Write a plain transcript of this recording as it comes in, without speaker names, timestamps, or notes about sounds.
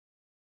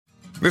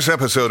This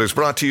episode is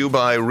brought to you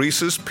by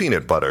Reese's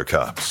Peanut Butter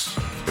Cups.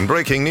 In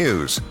breaking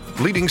news,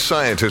 leading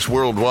scientists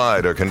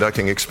worldwide are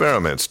conducting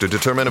experiments to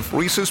determine if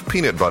Reese's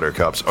Peanut Butter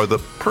Cups are the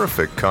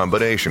perfect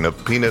combination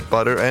of peanut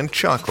butter and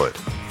chocolate.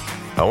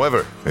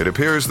 However, it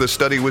appears the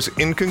study was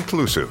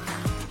inconclusive,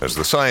 as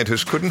the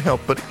scientists couldn't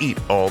help but eat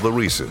all the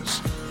Reese's.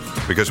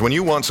 Because when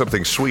you want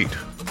something sweet,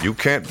 you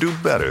can't do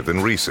better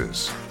than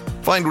Reese's.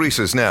 Find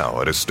Reese's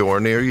now at a store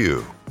near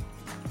you.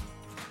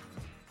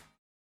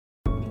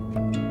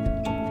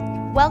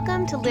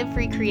 Welcome to Live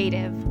Free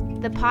Creative,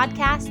 the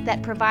podcast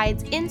that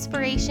provides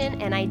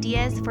inspiration and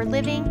ideas for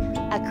living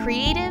a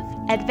creative,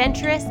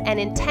 adventurous, and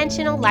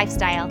intentional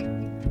lifestyle.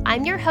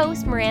 I'm your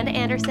host, Miranda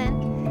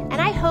Anderson,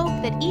 and I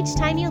hope that each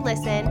time you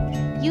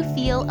listen, you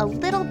feel a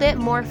little bit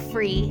more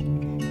free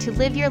to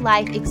live your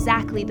life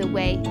exactly the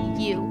way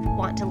you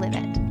want to live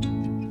it.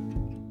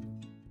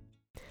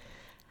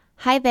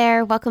 Hi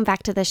there, welcome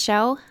back to the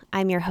show.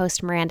 I'm your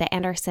host, Miranda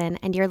Anderson,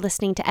 and you're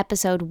listening to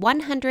episode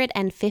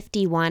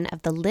 151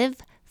 of the Live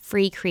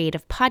Free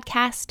Creative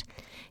podcast.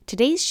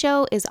 Today's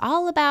show is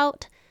all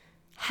about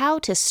how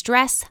to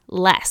stress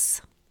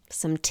less.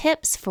 Some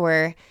tips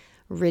for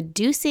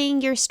reducing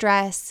your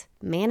stress,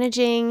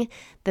 managing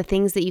the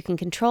things that you can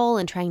control,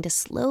 and trying to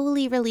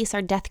slowly release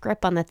our death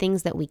grip on the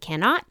things that we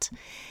cannot.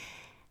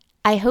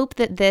 I hope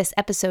that this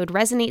episode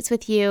resonates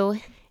with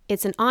you.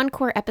 It's an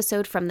encore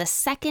episode from the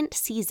second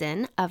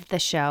season of the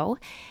show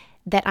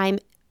that I'm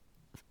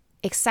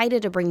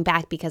excited to bring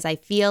back because I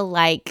feel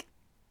like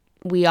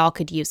we all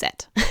could use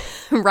it.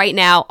 Right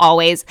now,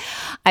 always.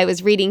 I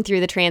was reading through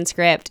the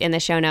transcript in the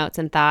show notes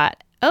and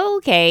thought,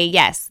 okay,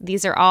 yes,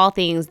 these are all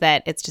things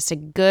that it's just a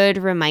good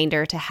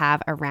reminder to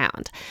have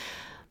around.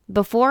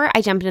 Before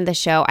I jump into the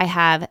show, I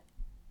have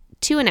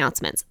two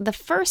announcements. The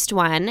first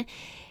one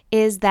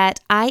is that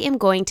I am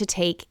going to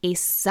take a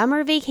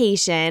summer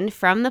vacation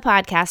from the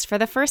podcast for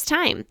the first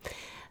time.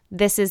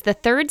 This is the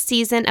third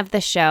season of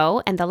the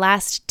show, and the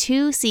last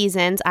two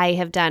seasons I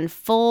have done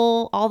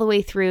full all the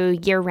way through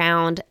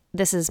year-round.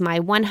 This is my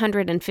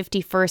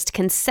 151st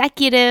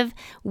consecutive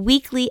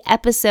weekly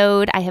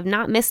episode. I have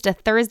not missed a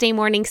Thursday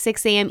morning,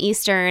 6 a.m.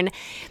 Eastern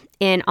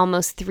in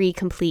almost 3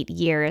 complete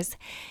years.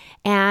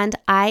 And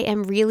I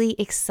am really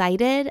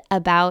excited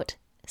about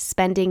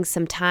spending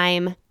some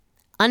time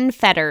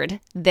unfettered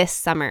this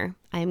summer.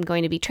 I'm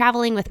going to be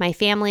traveling with my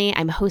family.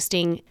 I'm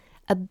hosting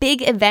a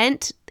big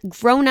event,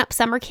 grown-up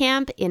summer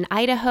camp in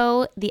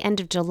Idaho, the end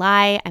of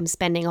July. I'm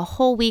spending a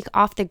whole week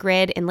off the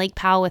grid in Lake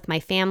Powell with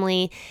my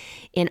family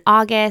in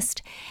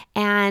August.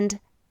 And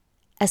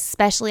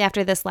especially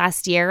after this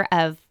last year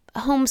of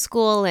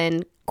homeschool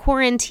and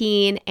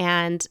quarantine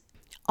and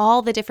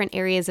all the different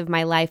areas of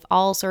my life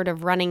all sort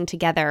of running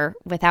together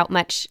without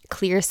much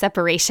clear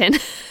separation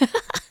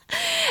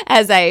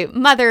as I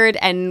mothered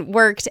and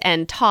worked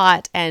and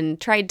taught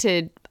and tried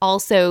to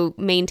also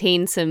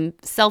maintain some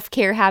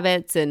self-care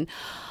habits and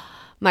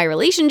my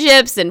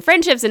relationships and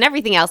friendships and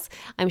everything else.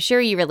 I'm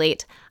sure you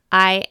relate.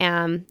 I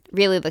am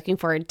really looking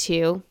forward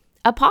to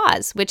a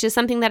pause, which is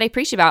something that I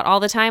preach about all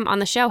the time on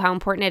the show, how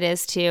important it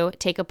is to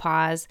take a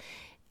pause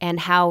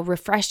and how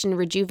refreshed and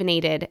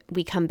rejuvenated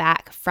we come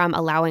back from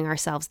allowing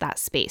ourselves that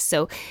space.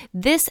 So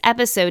this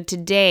episode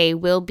today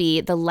will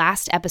be the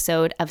last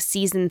episode of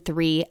season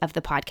 3 of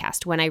the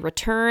podcast. When I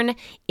return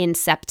in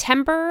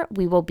September,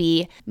 we will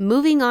be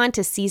moving on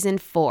to season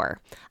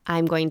 4.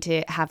 I'm going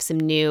to have some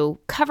new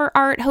cover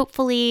art,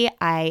 hopefully.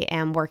 I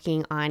am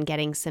working on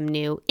getting some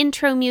new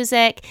intro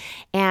music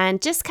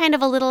and just kind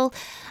of a little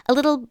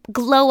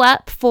glow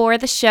up for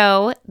the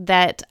show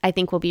that I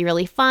think will be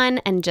really fun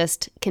and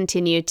just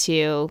continue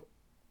to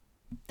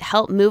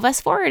help move us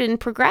forward and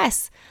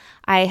progress.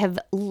 I have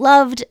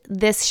loved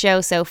this show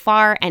so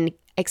far and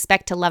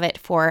expect to love it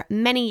for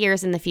many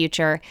years in the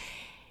future.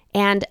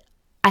 And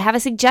I have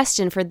a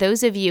suggestion for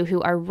those of you who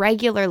are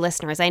regular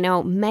listeners. I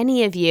know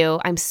many of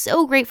you, I'm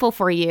so grateful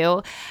for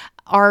you,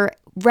 are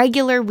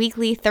regular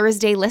weekly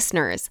Thursday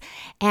listeners.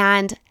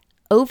 And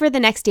over the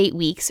next 8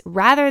 weeks,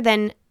 rather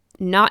than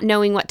not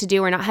knowing what to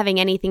do or not having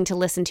anything to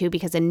listen to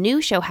because a new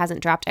show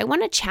hasn't dropped, I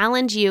want to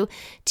challenge you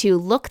to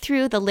look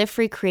through the Live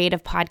Free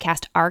Creative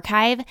podcast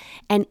archive,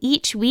 and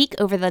each week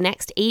over the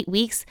next 8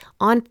 weeks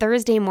on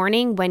Thursday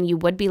morning when you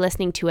would be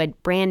listening to a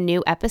brand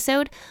new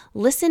episode,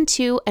 listen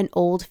to an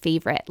old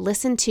favorite.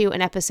 Listen to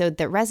an episode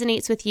that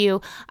resonates with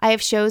you. I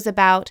have shows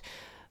about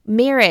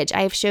marriage.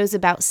 I have shows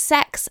about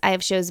sex. I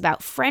have shows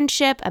about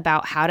friendship,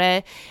 about how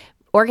to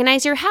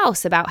organize your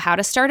house, about how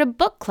to start a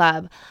book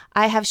club.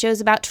 I have shows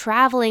about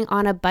traveling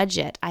on a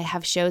budget. I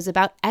have shows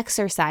about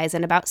exercise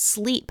and about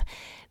sleep.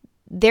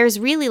 There's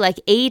really like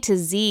A to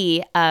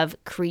Z of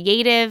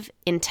creative,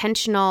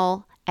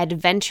 intentional,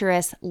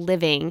 adventurous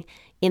living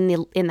in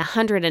the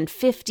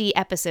 150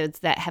 episodes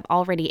that have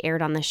already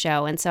aired on the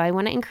show. And so I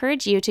want to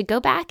encourage you to go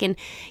back and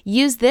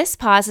use this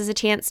pause as a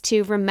chance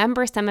to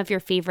remember some of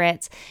your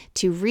favorites,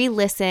 to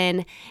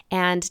re-listen,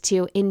 and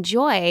to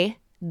enjoy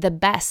the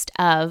best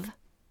of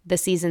the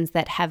seasons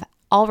that have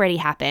already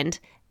happened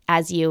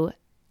as you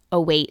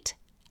await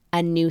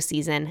a new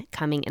season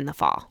coming in the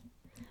fall.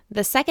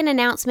 The second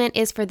announcement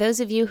is for those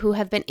of you who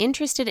have been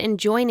interested in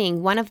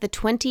joining one of the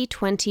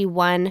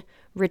 2021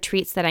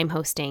 retreats that I'm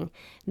hosting.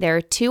 There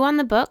are 2 on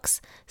the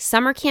books.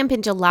 Summer Camp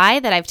in July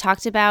that I've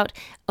talked about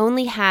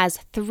only has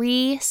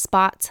 3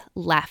 spots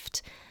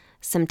left.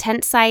 Some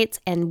tent sites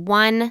and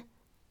 1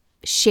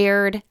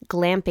 shared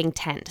glamping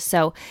tent.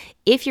 So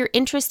if you're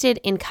interested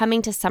in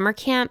coming to summer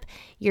camp,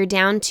 you're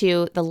down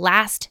to the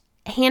last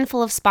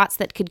handful of spots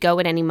that could go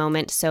at any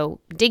moment. So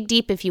dig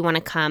deep if you want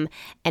to come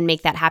and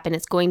make that happen.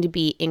 It's going to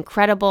be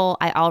incredible.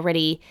 I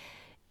already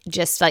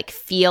just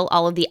feel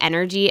all of the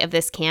energy of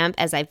this camp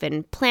as I've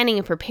been planning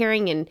and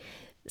preparing, and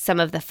some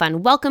of the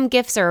fun welcome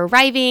gifts are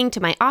arriving to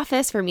my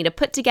office for me to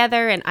put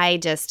together, and I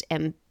just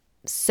am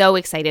so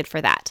excited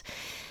for that.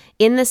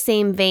 In the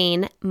same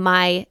vein,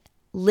 my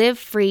Live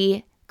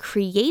Free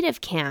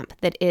Creative Camp,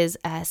 that is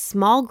a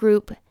small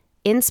group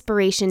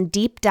inspiration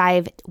deep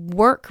dive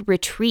work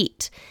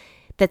retreat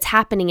that's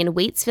happening in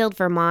Waitsfield,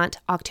 Vermont,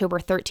 October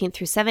 13th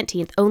through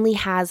 17th, only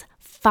has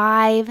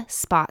 5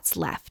 spots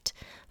left.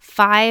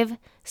 5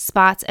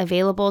 spots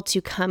available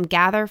to come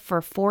gather for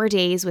 4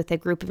 days with a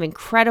group of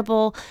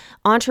incredible,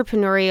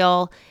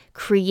 entrepreneurial,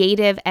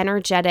 creative,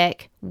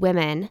 energetic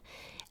women,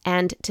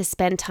 and to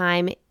spend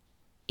time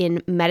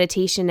in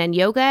meditation and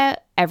yoga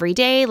every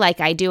day like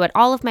I do at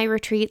all of my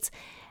retreats,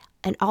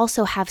 and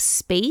also have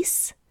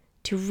space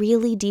to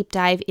really deep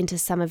dive into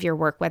some of your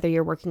work, whether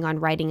you're working on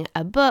writing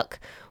a book,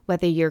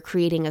 whether you're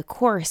creating a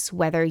course,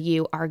 whether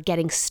you are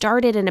getting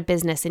started in a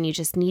business and you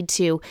just need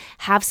to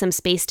have some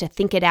space to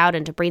think it out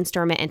and to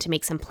brainstorm it and to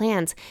make some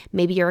plans.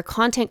 Maybe you're a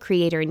content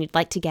creator and you'd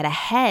like to get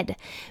ahead.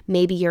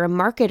 Maybe you're a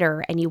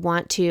marketer and you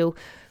want to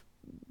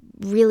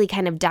really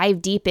kind of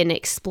dive deep in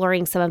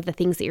exploring some of the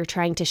things that you're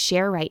trying to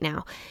share right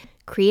now.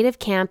 Creative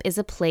Camp is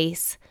a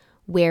place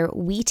where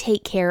we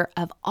take care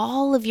of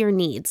all of your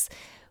needs.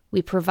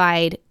 We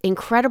provide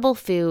incredible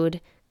food,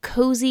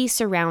 cozy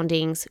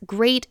surroundings,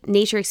 great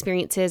nature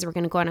experiences. We're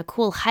going to go on a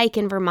cool hike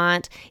in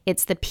Vermont.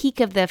 It's the peak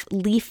of the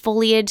leaf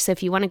foliage, so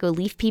if you want to go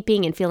leaf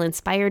peeping and feel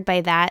inspired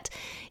by that,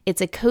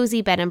 it's a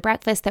cozy bed and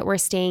breakfast that we're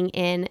staying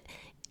in.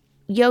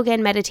 Yoga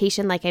and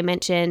meditation, like I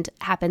mentioned,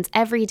 happens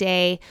every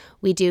day.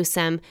 We do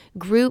some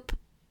group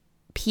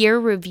peer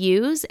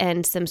reviews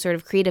and some sort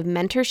of creative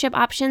mentorship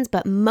options,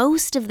 but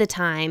most of the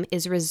time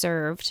is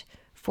reserved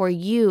for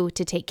you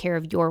to take care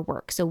of your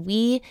work. So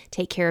we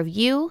take care of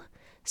you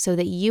so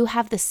that you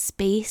have the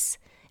space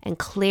and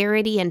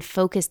clarity and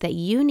focus that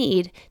you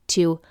need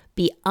to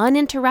be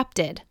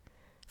uninterrupted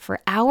for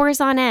hours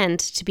on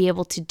end to be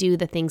able to do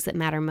the things that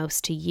matter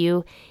most to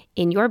you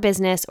in your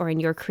business or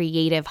in your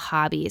creative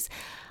hobbies.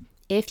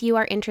 If you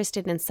are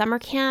interested in summer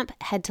camp,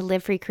 head to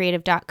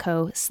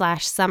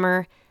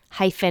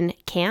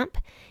livefreecreative.co/summer-camp.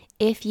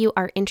 If you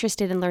are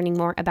interested in learning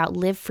more about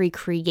Live Free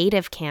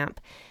Creative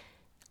Camp,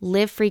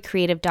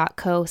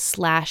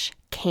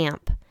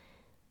 livefreecreative.co/camp.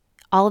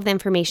 All of the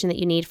information that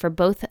you need for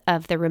both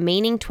of the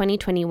remaining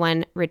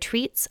 2021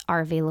 retreats are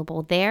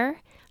available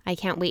there. I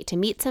can't wait to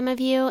meet some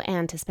of you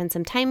and to spend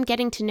some time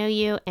getting to know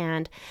you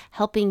and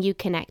helping you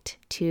connect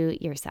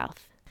to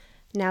yourself.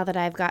 Now that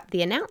I've got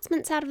the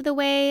announcements out of the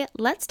way,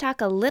 let's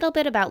talk a little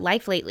bit about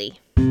life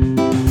lately.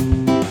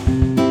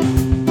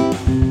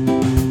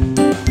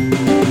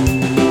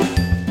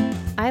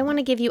 I want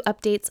to give you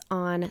updates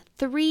on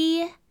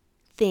 3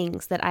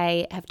 things that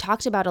I have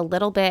talked about a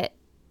little bit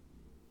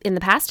in the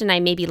past and I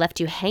maybe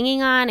left you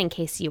hanging on. In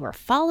case you were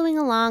following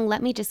along,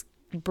 let me just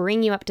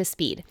bring you up to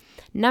speed.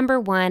 Number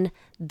 1,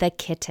 the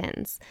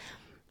kittens.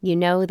 You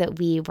know that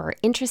we were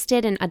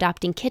interested in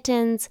adopting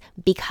kittens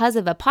because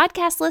of a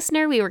podcast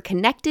listener. We were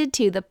connected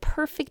to the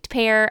perfect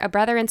pair, a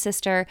brother and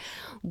sister.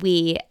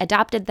 We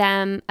adopted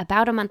them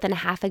about a month and a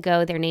half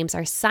ago. Their names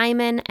are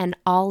Simon and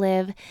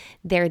Olive.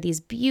 They're these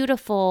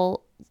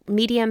beautiful,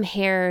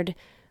 medium-haired,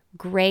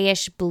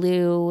 grayish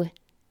blue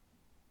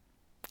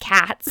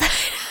cats.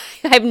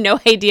 I have no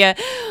idea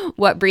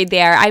what breed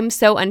they are. I'm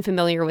so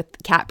unfamiliar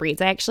with cat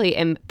breeds. I actually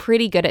am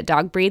pretty good at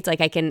dog breeds.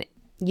 I can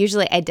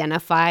usually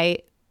identify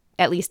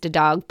at least a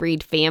dog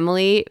breed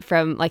family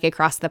from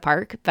across the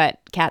park, but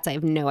cats, I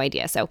have no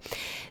idea. So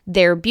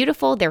they're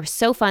beautiful. They're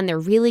so fun. They're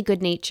really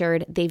good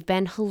natured. They've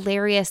been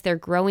hilarious. They're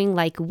growing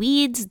like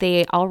weeds.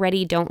 They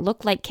already don't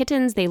look like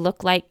kittens. They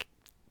look like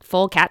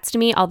full cats to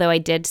me, although I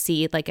did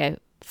see a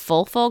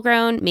full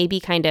grown, maybe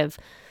kind of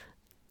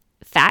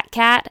fat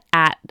cat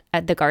at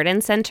the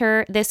garden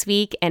center this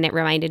week. And it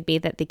reminded me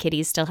that the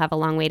kitties still have a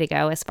long way to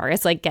go as far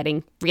as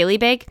getting really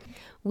big.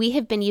 We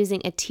have been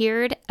using a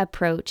tiered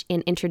approach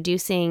in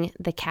introducing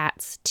the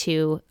cats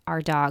to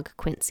our dog,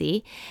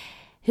 Quincy,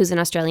 who's an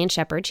Australian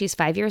Shepherd. She's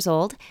 5 years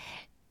old.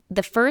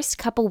 The first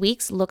couple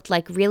weeks looked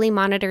like really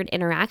monitored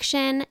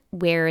interaction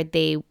where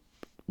they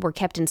were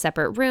kept in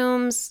separate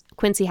rooms.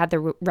 Quincy had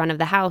the run of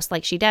the house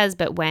like she does,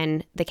 but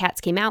when the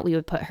cats came out, we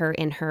would put her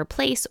in her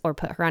place or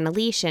put her on a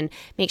leash and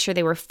make sure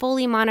they were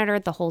fully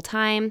monitored the whole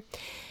time.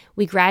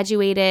 We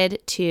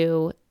graduated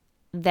to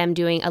them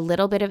doing a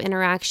little bit of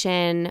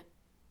interaction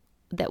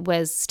that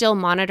was still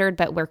monitored,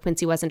 but where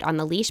Quincy wasn't on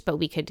the leash, but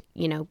we could,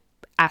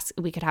 ask,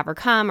 we could have her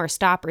come or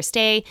stop or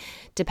stay,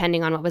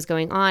 depending on what was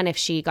going on, if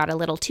she got a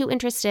little too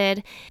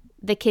interested.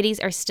 The kitties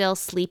are still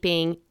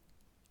sleeping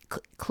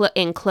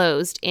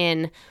enclosed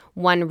in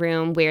one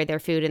room where their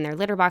food and their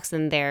litter box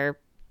and their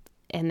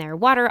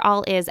water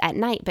all is at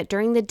night. But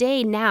during the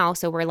day now,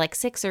 so we're like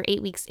 6 or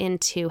 8 weeks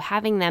into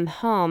having them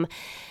home,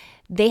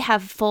 they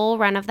have full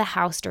run of the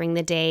house during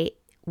the day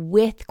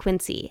with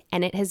Quincy.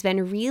 And it has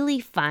been really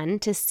fun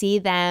to see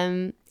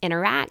them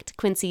interact.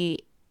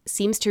 Quincy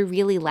seems to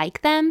really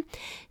like them.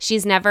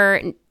 She's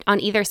never, on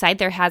either side,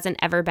 there hasn't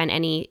ever been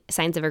any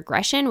signs of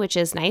aggression, which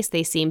is nice.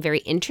 They seem very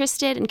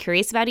interested and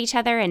curious about each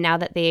other. And now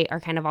that they are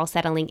kind of all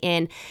settling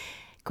in,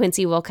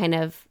 Quincy will kind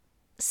of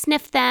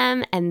sniff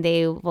them and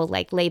they will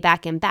like lay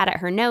back and bat at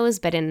her nose,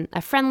 but in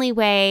a friendly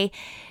way.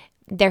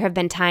 There have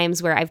been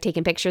times where I've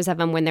taken pictures of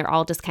them when they're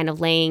all just kind of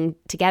laying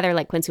together,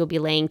 like Quincy will be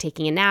laying,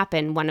 taking a nap,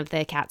 and one of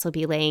the cats will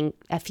be laying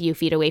a few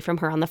feet away from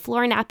her on the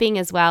floor napping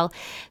as well.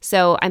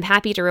 So I'm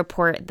happy to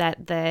report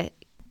that the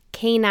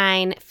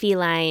canine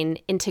feline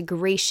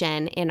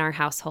integration in our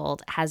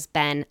household has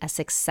been a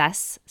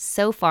success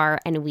so far,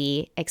 and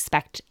we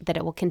expect that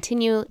it will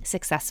continue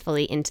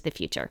successfully into the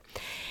future.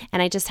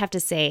 And I just have to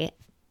say,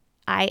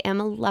 I am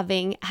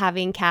loving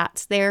having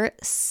cats. They're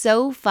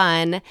so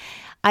fun.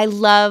 I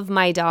love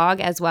my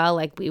dog as well.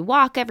 Like, we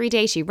walk every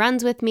day. She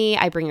runs with me.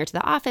 I bring her to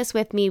the office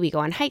with me. We go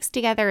on hikes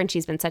together, and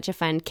she's been such a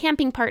fun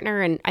camping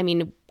partner. And I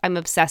mean, I'm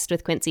obsessed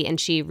with Quincy, and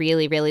she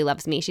really, really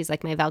loves me. She's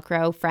like my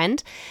Velcro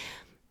friend.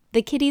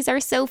 The kitties are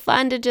so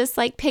fun to just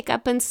like pick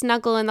up and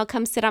snuggle, and they'll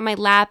come sit on my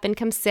lap and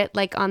come sit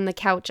like on the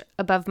couch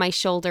above my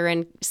shoulder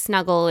and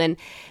snuggle. And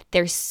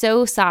they're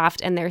so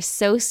soft and they're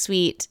so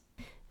sweet.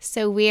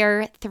 So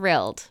we're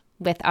thrilled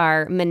with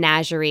our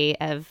menagerie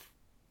of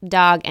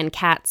dog and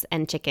cats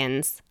and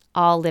chickens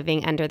all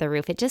living under the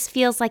roof. It just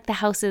feels like the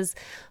house is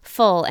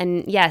full.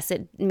 And yes,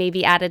 it may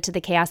be added to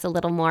the chaos a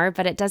little more,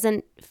 but it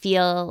doesn't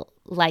feel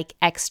like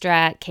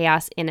extra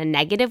chaos in a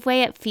negative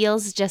way. It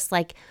feels just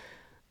like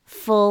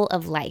full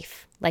of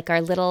life. Like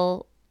our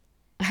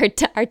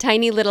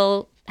tiny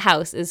little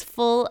house is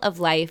full of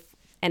life,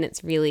 and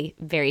it's really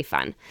very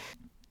fun.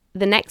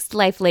 The next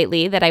life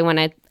lately that I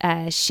want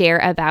to share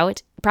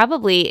about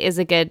probably is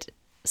a good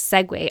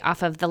segue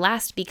off of the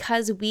last,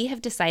 because we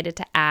have decided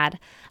to add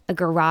a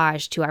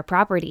garage to our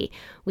property.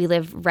 We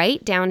live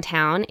right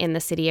downtown in the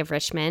city of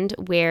Richmond,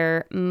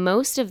 where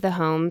most of the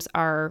homes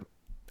are,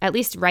 at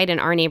least right in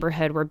our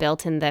neighborhood, were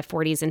built in the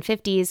 40s and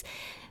 50s.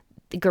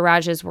 The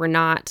garages were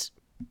not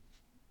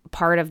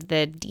part of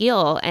the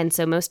deal, and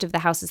so most of the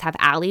houses have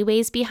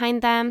alleyways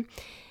behind them.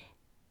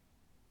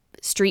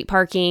 Street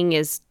parking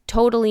is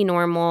totally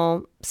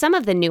normal. Some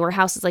of the newer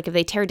houses, like if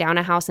they tear down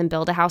a house and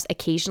build a house,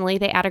 occasionally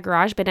they add a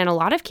garage. But in a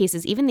lot of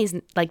cases, even these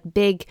like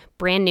big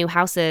brand new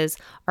houses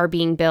are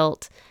being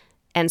built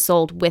and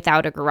sold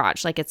without a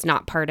garage. Like, it's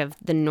not part of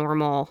the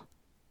normal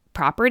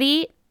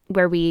property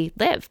where we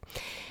live.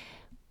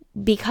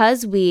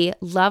 Because we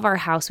love our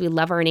house, we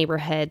love our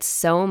neighborhood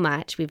so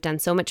much, we've done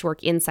so much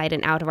work inside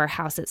and out of our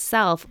house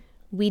itself,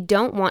 we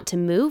don't want to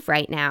move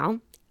right now.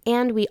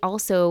 And we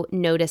also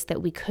noticed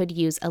that we could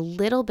use a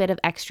little bit of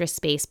extra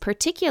space,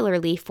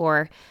 particularly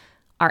for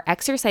our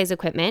exercise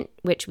equipment,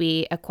 which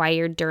we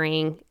acquired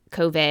during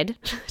COVID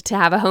to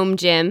have a home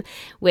gym,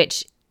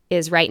 which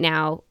is right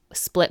now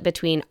split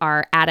between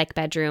our attic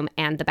bedroom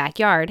and the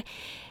backyard,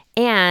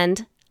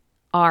 and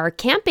our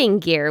camping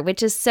gear,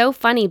 which is so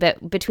funny,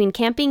 but between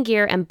camping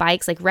gear and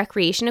bikes, like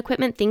recreation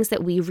equipment, things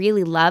that we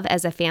really love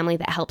as a family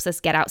that helps us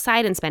get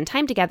outside and spend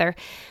time together,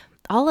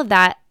 all of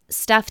that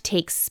stuff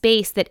takes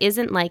space that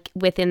isn't like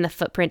within the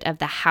footprint of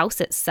the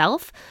house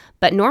itself,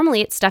 but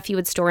normally it's stuff you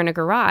would store in a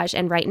garage.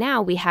 And right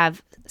now we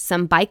have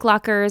some bike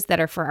lockers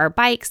that are for our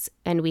bikes,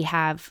 and we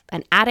have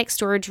an attic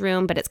storage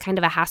room, but it's kind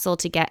of a hassle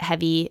to get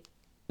heavy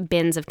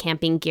bins of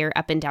camping gear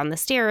up and down the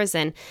stairs,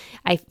 and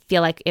I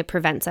feel like it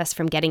prevents us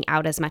from getting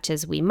out as much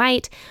as we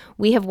might.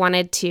 We have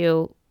wanted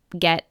to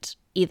get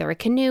either a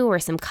canoe or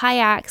some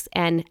kayaks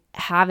and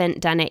haven't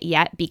done it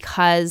yet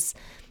because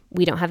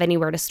we don't have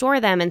anywhere to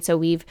store them. And so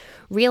we've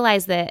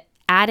realized that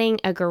adding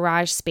a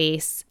garage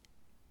space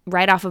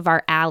right off of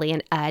our alley,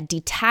 and a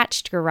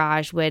detached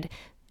garage, would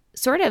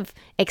sort of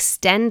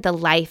extend the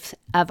life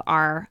of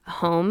our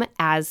home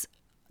as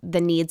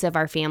the needs of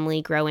our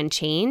family grow and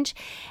change.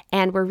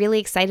 And we're really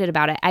excited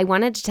about it. I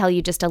wanted to tell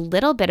you just a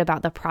little bit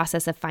about the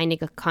process of finding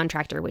a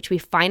contractor, which we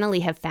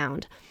finally have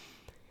found.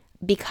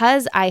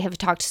 Because I have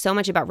talked so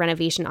much about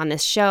renovation on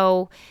this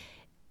show,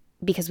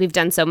 because we've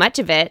done so much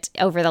of it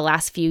over the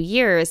last few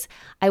years,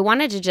 I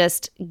wanted to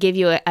just give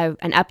you an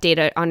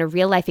update on a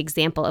real life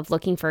example of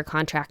looking for a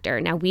contractor.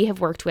 Now, we have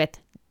worked with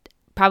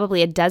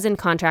probably a dozen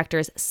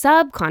contractors,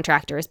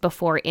 subcontractors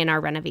before in our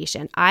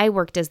renovation. I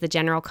worked as the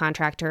general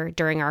contractor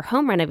during our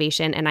home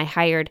renovation, and I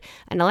hired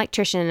an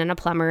electrician and a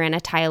plumber and a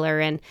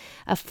tiler and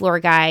a floor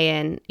guy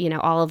and,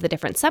 all of the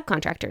different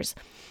subcontractors.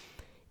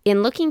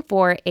 In looking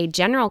for a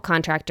general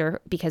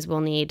contractor, because we'll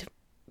need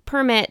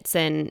permits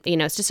and,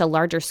 it's just a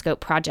larger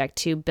scope project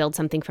to build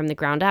something from the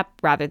ground up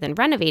rather than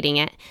renovating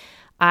it,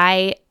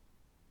 I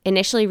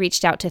initially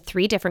reached out to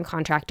 3 different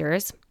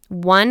contractors.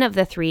 One of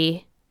the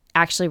 3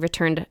 actually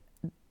returned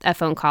a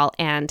phone call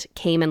and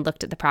came and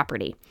looked at the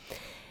property.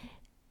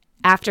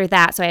 After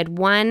that, so I had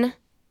one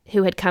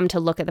who had come to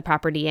look at the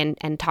property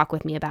and talk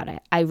with me about it.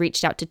 I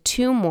reached out to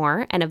 2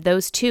 more, and of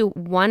those 2,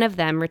 one of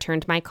them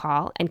returned my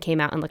call and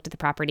came out and looked at the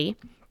property.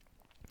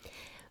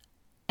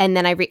 And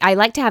then I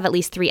like to have at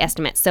least 3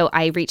 estimates. So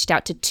I reached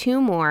out to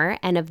 2 more,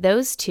 and of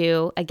those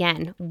 2,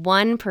 again,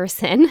 one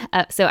person,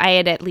 so I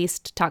had at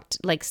least talked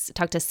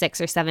to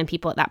 6 or 7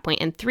 people at that point,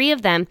 and 3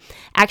 of them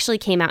actually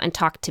came out and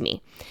talked to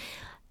me.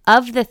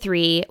 Of the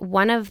 3,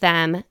 one of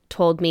them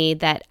told me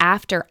that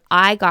after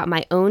I got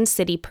my own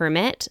city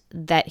permit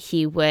that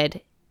he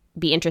would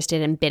be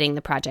interested in bidding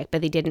the project,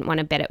 but they didn't want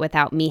to bid it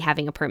without me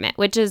having a permit,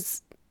 which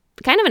is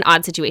kind of an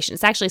odd situation.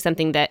 It's actually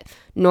something that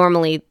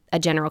normally a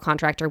general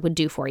contractor would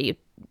do for you,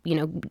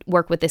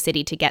 work with the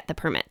city to get the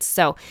permits.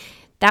 So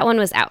that one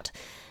was out.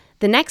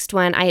 The next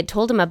one, I had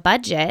told him a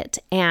budget,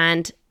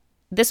 and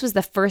this was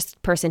the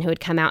first person who had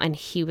come out, and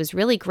he was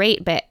really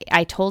great, but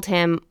I told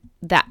him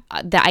that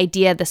the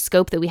idea, the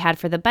scope that we had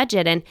for the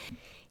budget, and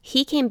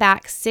he came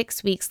back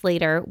 6 weeks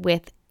later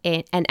with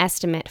an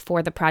estimate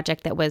for the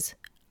project that was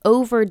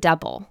over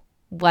double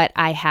what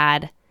I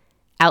had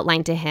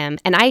outlined to him.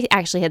 And I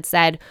actually had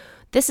said,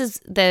 this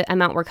is the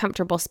amount we're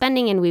comfortable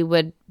spending, and we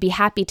would be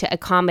happy to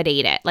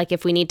accommodate it. Like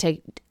if we need to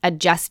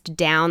adjust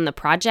down the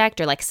project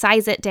or like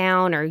size it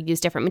down or use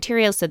different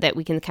materials so that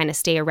we can kind of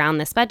stay around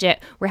this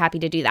budget, we're happy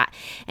to do that.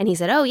 And he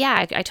said, oh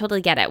yeah, I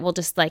totally get it.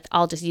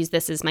 I'll just use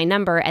this as my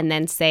number and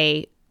then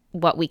say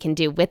what we can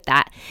do with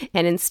that.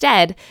 And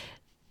instead,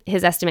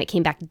 his estimate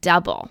came back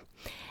double.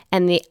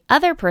 And the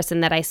other person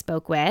that I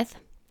spoke with,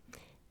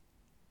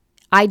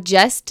 I'm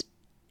just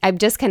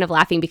kind of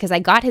laughing because I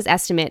got his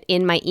estimate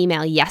in my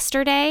email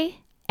yesterday,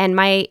 and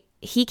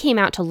he came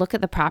out to look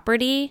at the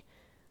property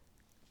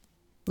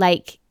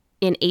like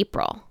in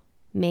April,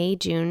 May,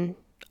 June,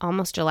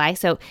 almost July.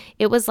 So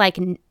it was like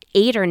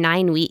 8 or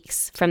 9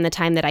 weeks from the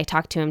time that I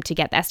talked to him to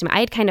get the estimate.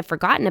 I had kind of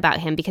forgotten about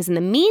him because in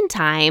the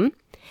meantime,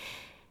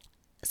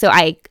 so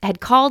I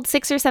had called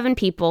 6 or 7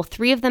 people.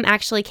 3 of them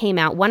actually came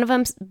out. One of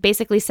them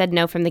basically said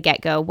no from the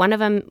get-go. One of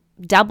them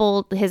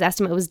his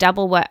estimate was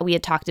double what we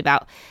had talked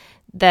about.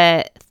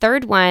 The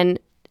third one,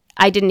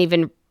 I didn't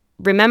even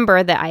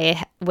remember that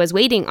I was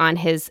waiting on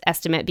his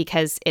estimate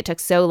because it took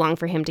so long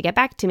for him to get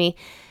back to me.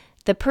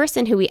 The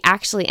person who we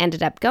actually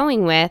ended up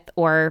going with,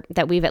 or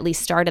that we've at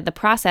least started the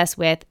process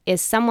with,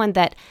 is someone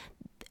that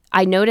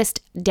I noticed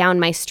down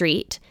my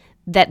street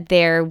that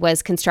there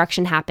was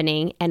construction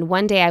happening. And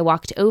one day I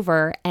walked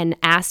over and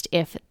asked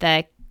if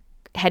the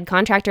head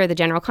contractor, the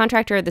general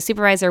contractor, the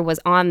supervisor was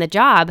on the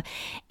job.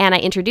 And I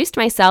introduced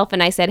myself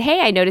and I said,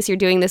 hey, I noticed you're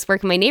doing this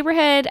work in my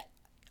neighborhood.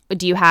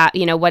 Do you have,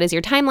 what is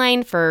your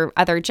timeline for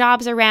other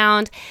jobs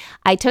around?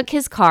 I took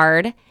his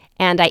card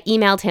and I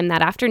emailed him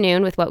that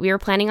afternoon with what we were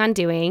planning on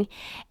doing.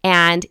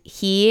 And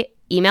he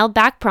emailed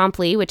back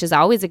promptly, which is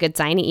always a good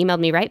sign. He emailed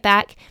me right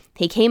back.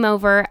 He came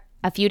over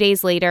a few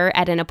days later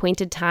at an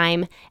appointed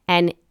time,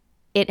 and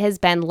it has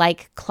been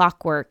like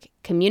clockwork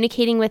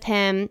communicating with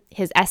him.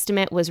 His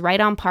estimate was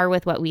right on par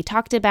with what we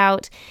talked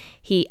about.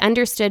 He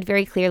understood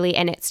very clearly,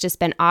 and it's just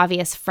been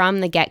obvious from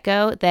the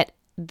get-go that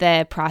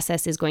the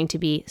process is going to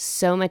be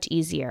so much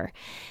easier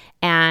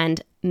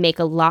and make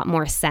a lot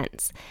more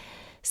sense.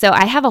 So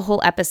I have a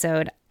whole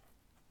episode,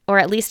 or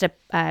at least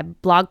a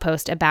blog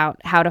post about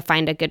how to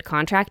find a good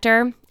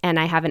contractor. And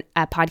I have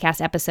a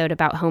podcast episode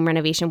about Home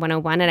Renovation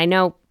 101. And I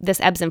know this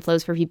ebbs and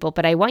flows for people,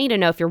 but I want you to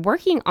know if you're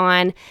working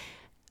on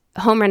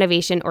home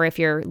renovation or if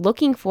you're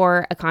looking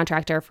for a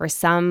contractor for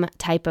some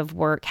type of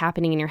work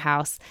happening in your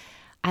house,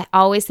 I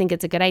always think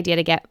it's a good idea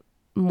to get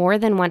more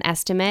than one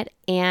estimate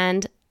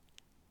and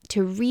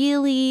to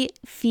really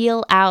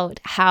feel out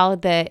how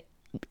the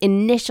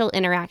initial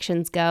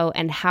interactions go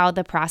and how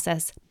the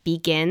process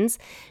begins,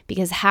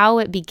 because how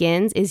it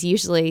begins is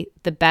usually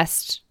the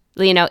best.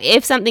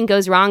 If something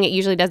goes wrong, it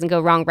usually doesn't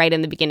go wrong right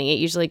in the beginning. It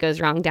usually goes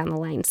wrong down the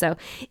line. So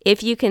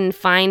if you can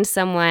find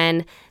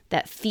someone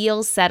that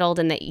feels settled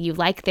and that you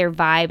like their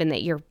vibe and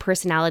that your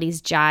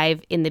personalities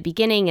jive in the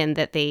beginning and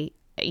that they,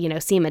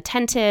 seem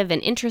attentive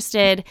and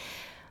interested,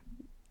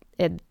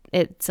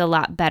 it's a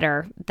lot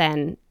better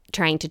than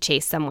trying to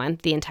chase someone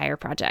the entire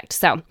project.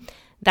 So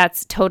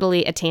that's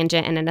totally a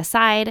tangent and an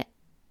aside.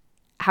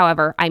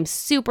 However, I'm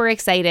super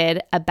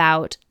excited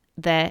about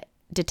the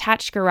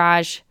detached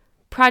garage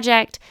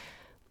project.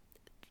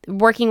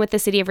 Working with the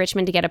city of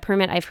Richmond to get a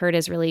permit, I've heard,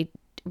 is really,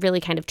 really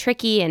kind of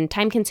tricky and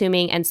time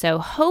consuming. And so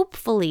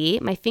hopefully,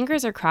 my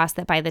fingers are crossed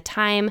that by the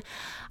time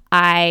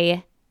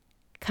I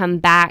come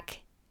back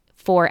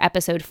for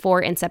episode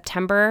 4 in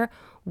September,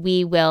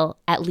 we will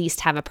at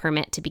least have a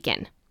permit to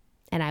begin.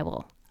 And I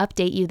will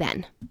update you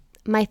then.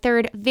 My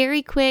third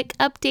very quick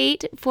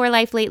update for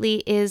Life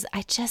Lately is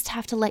I just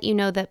have to let you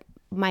know that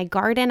my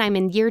garden, I'm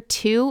in year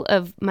 2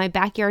 of my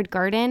backyard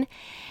garden,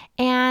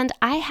 and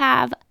I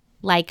have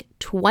like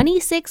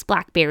 26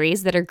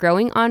 blackberries that are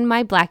growing on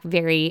my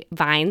blackberry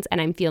vines, and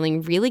I'm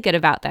feeling really good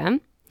about them.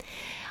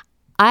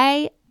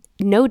 I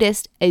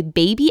noticed a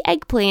baby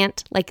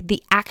eggplant, like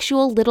the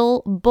actual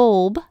little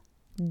bulb,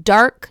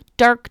 dark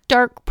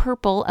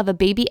purple of a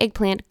baby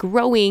eggplant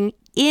growing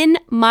in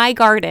my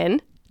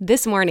garden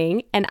this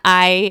morning. And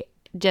I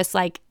just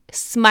like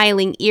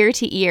smiling ear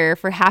to ear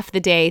for half the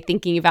day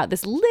thinking about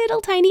this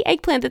little tiny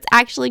eggplant that's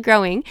actually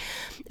growing.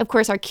 Of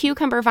course, our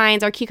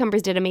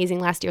cucumbers did amazing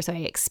last year, so I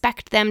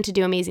expect them to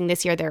do amazing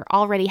this year. They're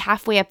already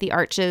halfway up the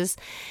arches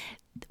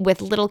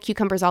with little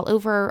cucumbers all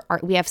over.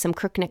 We have some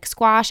crookneck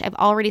squash. I've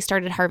already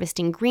started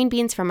harvesting green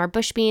beans from our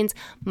bush beans.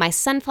 My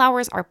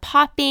sunflowers are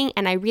popping,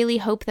 and I really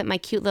hope that my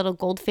cute little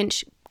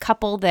goldfinch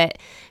couple that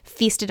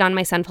feasted on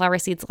my sunflower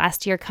seeds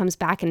last year comes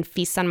back and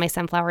feasts on my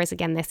sunflowers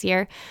again this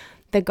year.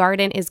 The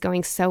garden is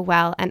going so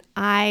well, and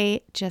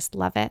I just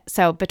love it.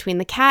 So between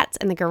the cats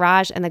and the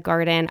garage and the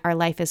garden, our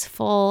life is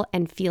full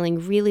and feeling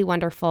really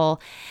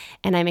wonderful,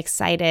 and I'm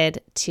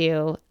excited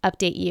to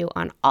update you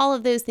on all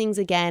of those things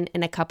again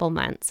in a couple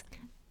months.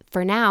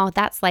 For now,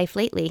 that's life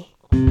lately.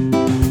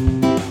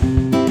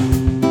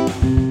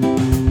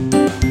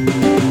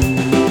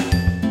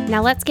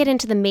 Now let's get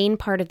into the main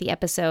part of the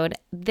episode.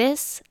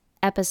 This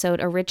episode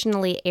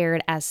originally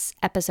aired as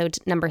episode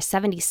number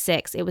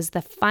 76. It was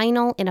the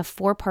final in a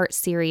 4-part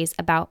series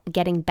about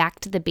getting back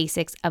to the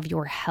basics of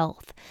your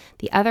health.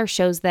 The other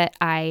shows that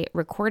I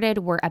recorded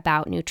were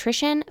about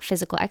nutrition,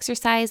 physical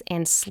exercise,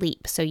 and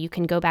sleep. So you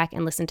can go back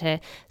and listen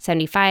to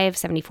 75,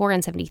 74,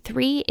 and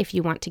 73 if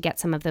you want to get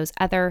some of those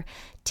other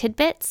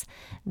tidbits.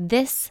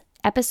 This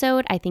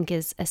episode, I think,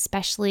 is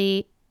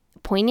especially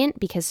poignant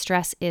because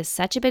stress is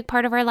such a big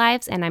part of our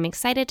lives, and I'm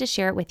excited to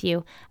share it with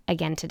you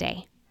again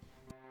today.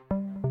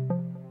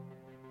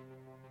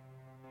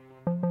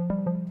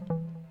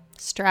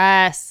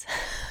 Stress.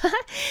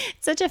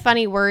 It's such a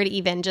funny word,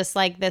 even just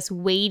like this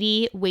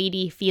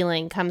weighty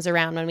feeling comes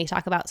around when we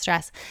talk about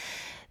stress.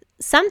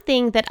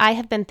 Something that I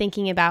have been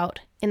thinking about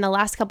in the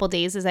last couple of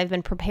days as I've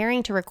been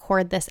preparing to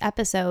record this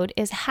episode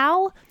is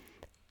how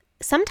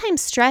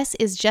sometimes stress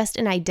is just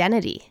an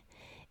identity.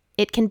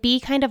 It can be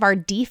kind of our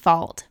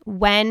default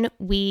when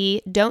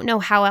we don't know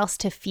how else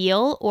to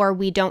feel, or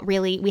we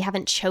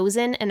haven't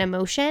chosen an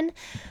emotion.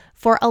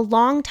 For a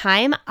long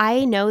time,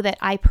 I know that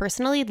I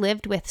personally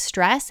lived with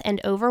stress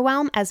and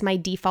overwhelm as my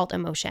default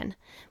emotion.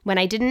 When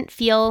I didn't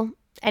feel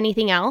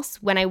anything else,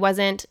 when I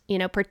wasn't,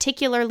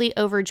 particularly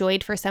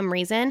overjoyed for some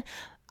reason,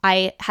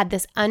 I had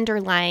this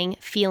underlying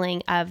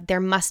feeling of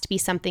there must be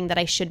something that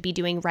I should be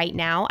doing right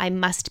now. I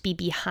must be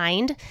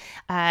behind.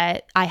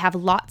 I have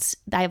lots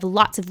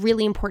of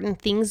really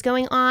important things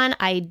going on.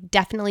 I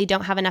definitely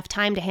don't have enough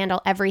time to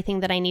handle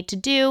everything that I need to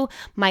do.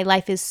 My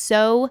life is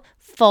so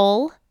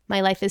full.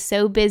 My life is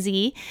so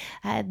busy.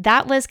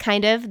 That was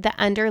kind of the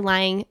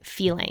underlying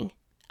feeling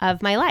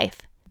of my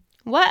life.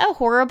 What a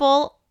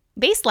horrible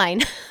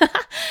baseline.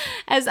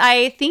 As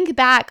I think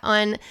back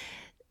on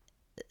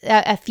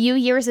a few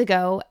years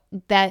ago,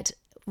 that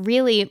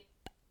really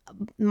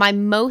my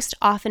most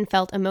often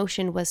felt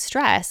emotion was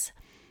stress.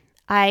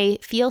 I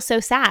feel so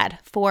sad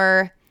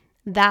for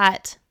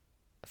that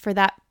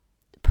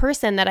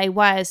person that I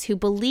was who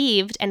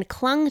believed and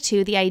clung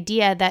to the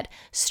idea that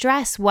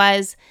stress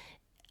was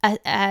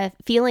a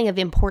feeling of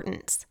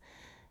importance,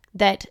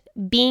 that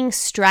being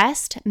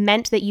stressed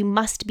meant that you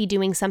must be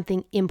doing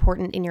something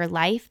important in your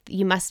life,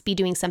 you must be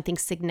doing something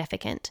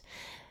significant,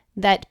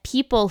 that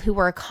people who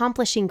were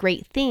accomplishing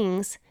great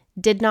things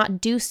did not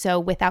do so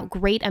without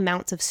great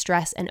amounts of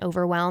stress and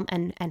overwhelm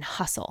and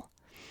hustle.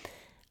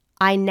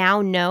 I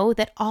now know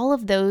that all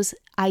of those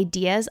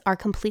ideas are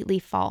completely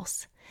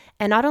false.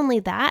 And not only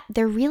that,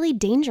 they're really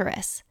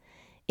dangerous.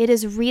 It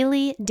is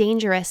really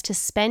dangerous to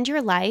spend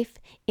your life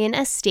in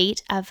a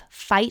state of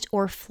fight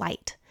or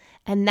flight.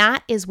 And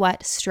that is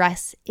what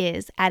stress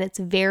is at its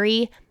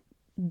very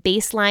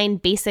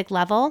baseline, basic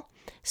level.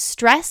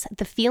 Stress,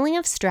 the feeling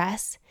of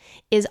stress,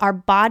 is our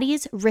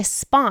body's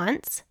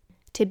response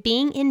to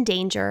being in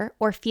danger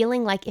or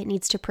feeling like it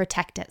needs to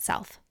protect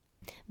itself.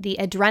 The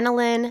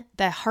adrenaline,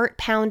 the heart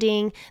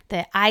pounding,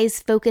 the eyes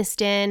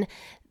focused in,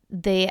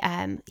 the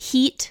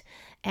heat,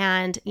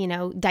 and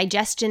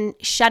digestion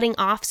shutting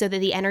off so that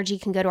the energy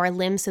can go to our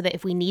limbs so that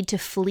if we need to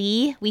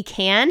flee, we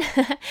can.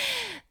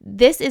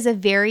 This is a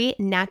very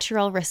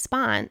natural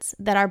response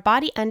that our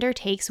body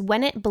undertakes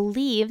when it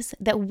believes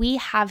that we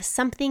have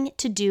something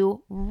to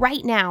do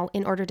right now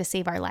in order to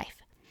save our life.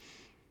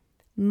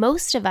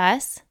 Most of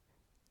us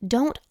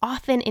don't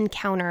often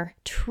encounter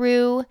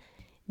true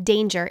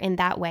danger in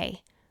that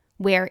way,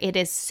 where it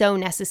is so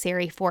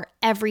necessary for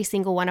every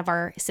single one of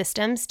our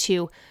systems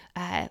to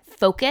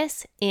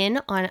focus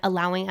in on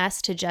allowing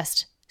us to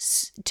just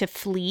to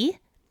flee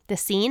the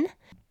scene.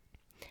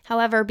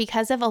 However,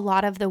 because of a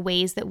lot of the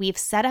ways that we've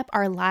set up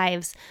our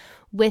lives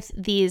with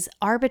these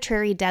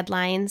arbitrary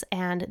deadlines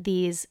and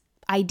these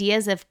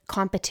ideas of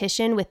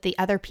competition with the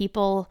other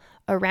people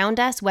around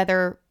us,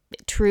 whether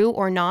true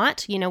or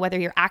not, whether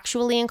you're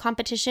actually in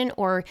competition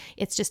or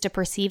it's just a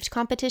perceived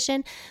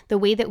competition, the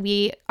way that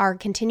we are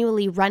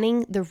continually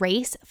running the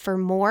race for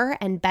more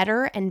and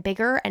better and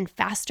bigger and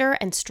faster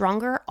and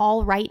stronger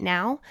all right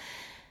now,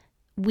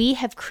 we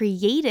have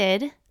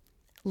created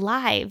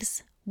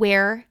lives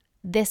where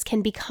this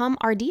can become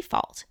our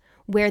default,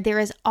 where there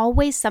is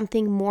always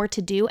something more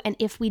to do. And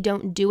if we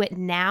don't do it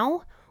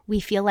now, we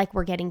feel like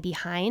we're getting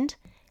behind.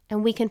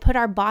 And we can put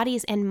our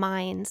bodies and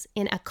minds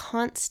in a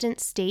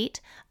constant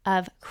state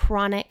of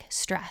chronic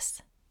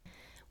stress.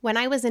 When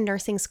I was in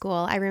nursing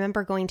school, I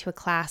remember going to a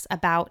class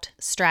about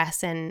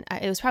stress, and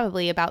it was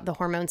probably about the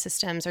hormone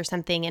systems or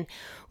something. And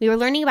we were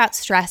learning about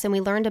stress, and we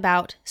learned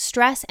about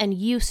stress and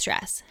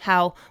eustress,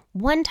 how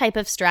one type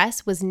of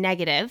stress was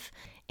negative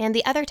and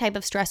the other type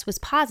of stress was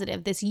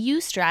positive. This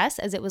eustress,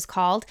 as it was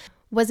called,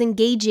 was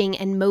engaging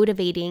and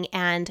motivating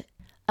and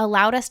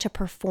allowed us to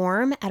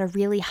perform at a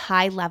really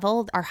high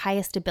level, our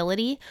highest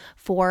ability,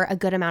 for a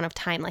good amount of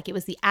time. Like it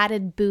was the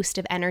added boost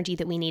of energy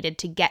that we needed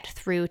to get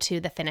through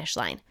to the finish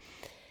line.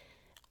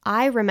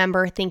 I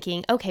remember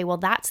thinking, okay, well,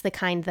 that's the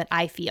kind that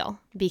I feel,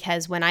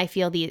 because when I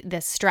feel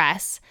this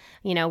stress,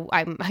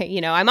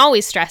 I'm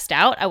always stressed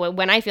out.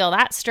 When I feel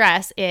that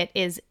stress, it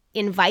is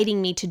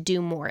inviting me to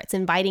do more. It's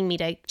inviting me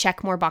to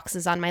check more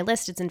boxes on my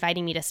list. It's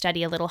inviting me to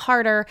study a little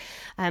harder.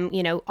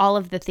 All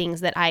of the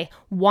things that I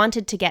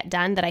wanted to get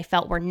done that I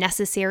felt were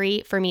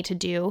necessary for me to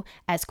do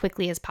as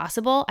quickly as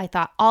possible. I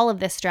thought all of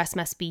this stress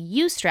must be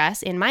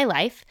eustress in my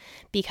life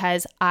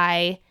because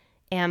I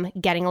am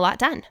getting a lot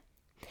done.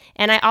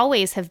 And I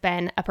always have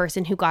been a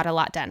person who got a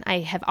lot done. I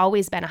have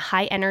always been a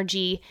high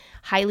energy,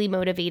 highly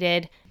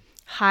motivated,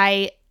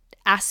 high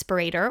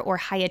aspirator or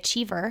high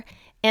achiever.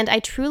 And I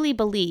truly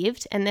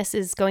believed, and this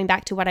is going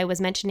back to what I was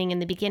mentioning in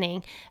the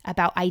beginning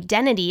about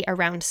identity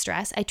around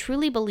stress, I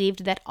truly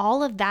believed that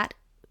all of that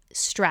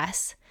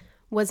stress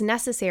was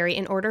necessary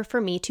in order for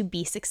me to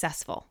be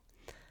successful.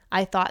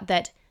 I thought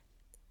that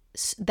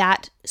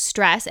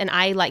stress, and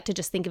I like to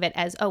just think of it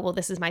as, oh, well,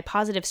 this is my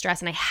positive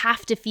stress and I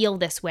have to feel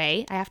this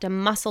way. I have to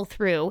muscle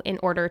through in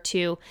order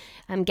to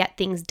get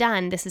things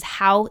done. This is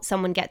how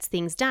someone gets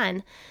things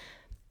done.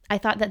 I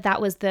thought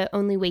that was the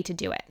only way to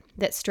do it,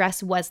 that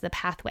stress was the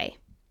pathway.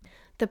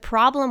 The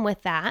problem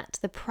with that,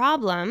 the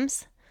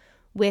problems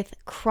with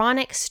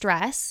chronic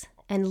stress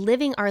and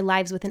living our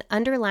lives with an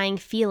underlying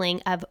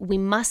feeling of we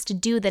must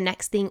do the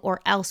next thing or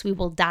else we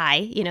will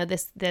die,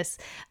 this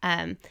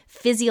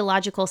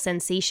physiological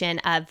sensation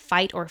of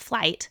fight or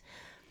flight.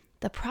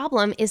 The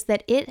problem is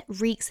that it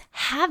wreaks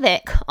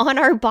havoc on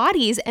our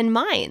bodies and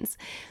minds.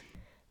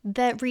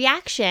 The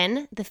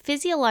reaction, the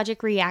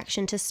physiologic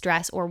reaction to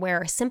stress, or where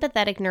our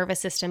sympathetic nervous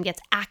system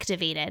gets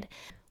activated,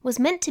 was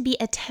meant to be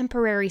a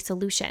temporary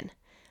solution.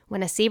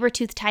 When a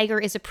saber-toothed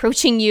tiger is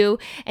approaching you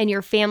and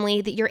your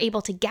family, that you're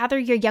able to gather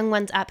your young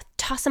ones up,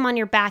 toss them on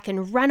your back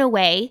and run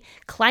away,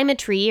 climb a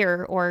tree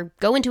or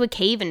go into a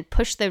cave and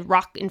push the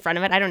rock in front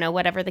of it. I don't know,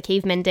 whatever the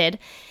cavemen did.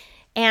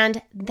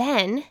 And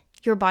then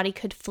your body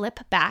could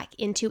flip back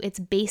into its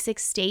basic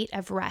state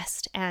of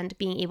rest and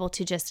being able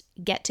to just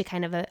get to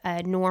kind of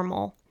a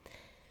normal.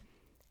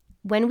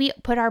 When we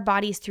put our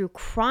bodies through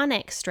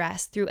chronic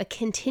stress, through a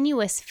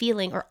continuous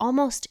feeling, or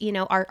almost,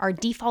 our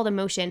default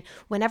emotion,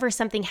 whenever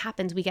something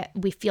happens,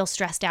 we feel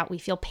stressed out, we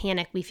feel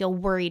panic, we feel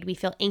worried, we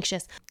feel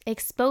anxious.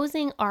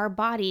 Exposing our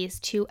bodies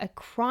to a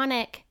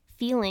chronic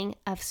feeling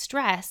of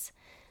stress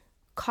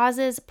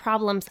causes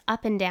problems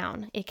up and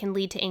down. It can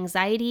lead to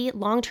anxiety,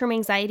 long-term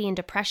anxiety and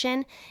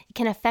depression. It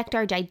can affect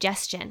our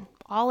digestion.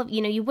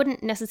 You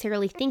wouldn't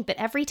necessarily think, but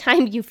every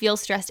time you feel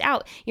stressed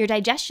out, your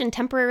digestion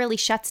temporarily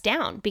shuts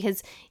down,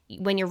 because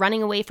when you're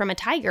running away from a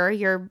tiger,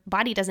 your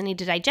body doesn't need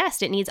to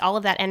digest. It needs all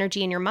of that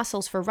energy in your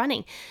muscles for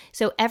running.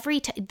 So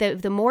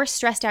the more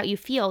stressed out you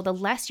feel, the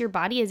less your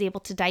body is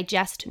able to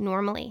digest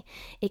normally.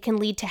 It can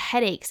lead to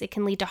headaches. It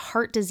can lead to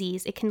heart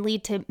disease. It can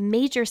lead to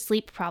major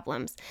sleep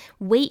problems,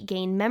 weight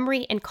gain,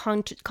 memory and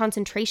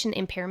concentration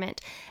impairment.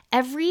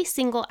 Every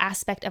single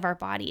aspect of our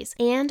bodies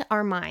and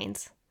our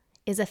minds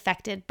is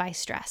affected by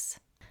stress.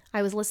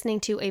 I was listening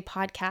to a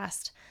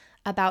podcast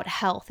about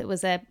health. It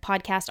was a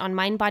podcast on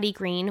Mind Body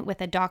Green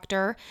with a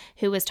doctor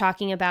who was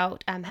talking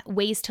about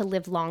ways to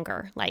live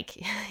longer. Which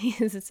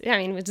is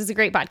a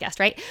great podcast,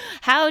 right?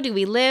 How do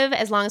we live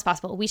as long as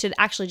possible? We should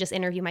actually just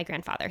interview my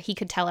grandfather. He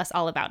could tell us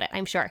all about it,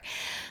 I'm sure.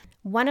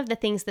 One of the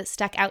things that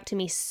stuck out to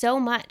me so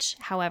much,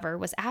 however,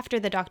 was after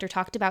the doctor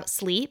talked about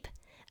sleep,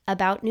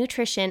 about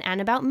nutrition,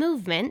 and about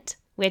movement,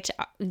 which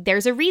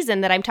there's a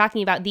reason that I'm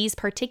talking about these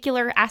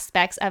particular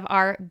aspects of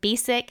our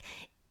basic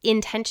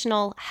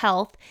intentional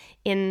health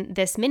in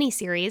this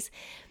mini-series.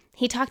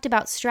 He talked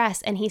about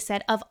stress, and he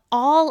said of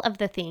all of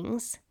the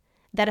things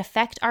that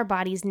affect our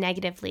bodies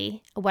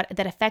negatively,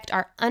 that affect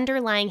our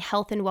underlying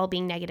health and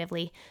well-being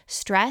negatively,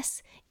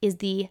 stress is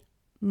the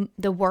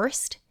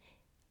worst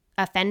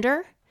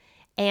offender,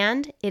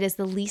 and it is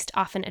the least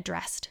often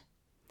addressed.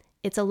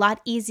 It's a lot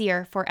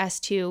easier for us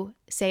to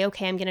say,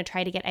 okay, I'm going to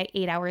try to get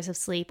 8 hours of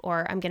sleep,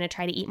 or I'm going to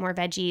try to eat more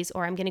veggies,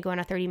 or I'm going to go on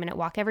a 30-minute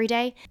walk every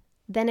day,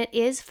 than it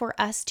is for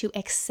us to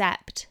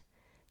accept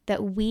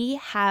that we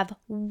have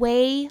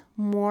way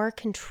more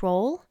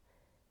control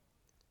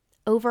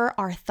over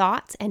our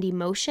thoughts and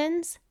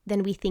emotions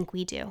than we think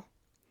we do.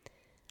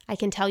 I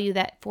can tell you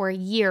that for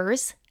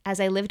years, as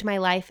I lived my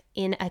life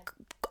in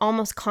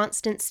almost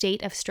constant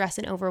state of stress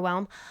and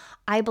overwhelm,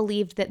 I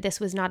believed that this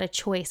was not a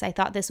choice. I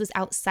thought this was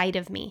outside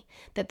of me,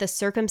 that the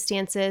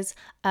circumstances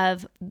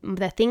of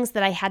the things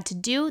that I had to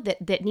do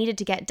that needed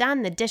to get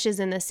done, the dishes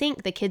in the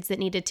sink, the kids that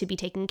needed to be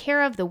taken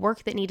care of, the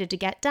work that needed to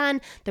get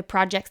done, the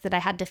projects that I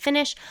had to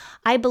finish,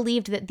 I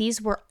believed that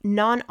these were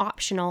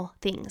non-optional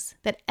things,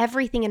 that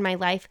everything in my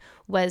life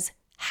was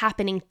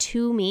happening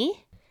to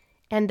me,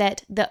 and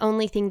that the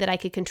only thing that I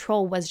could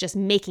control was just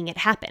making it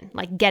happen,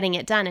 like getting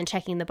it done and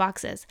checking the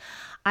boxes.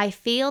 I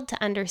failed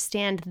to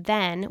understand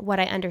then what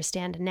I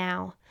understand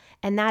now,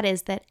 and that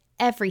is that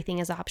everything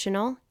is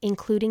optional,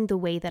 including the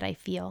way that I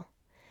feel.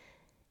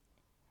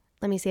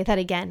 Let me say that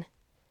again.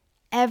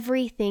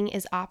 Everything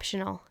is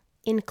optional,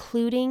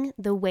 including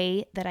the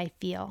way that I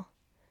feel,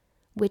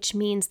 which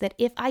means that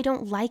if I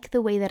don't like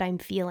the way that I'm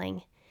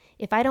feeling,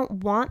 if I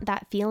don't want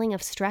that feeling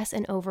of stress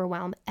and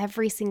overwhelm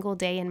every single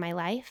day in my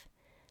life,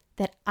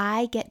 that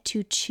I get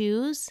to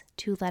choose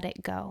to let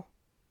it go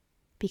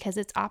because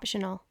it's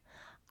optional.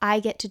 I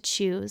get to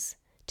choose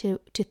to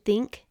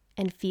think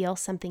and feel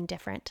something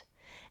different.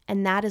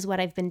 And that is what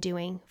I've been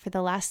doing for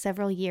the last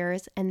several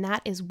years. And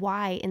that is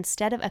why,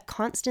 instead of a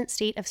constant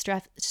state of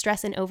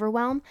stress and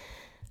overwhelm,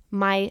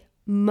 my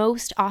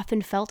most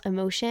often felt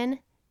emotion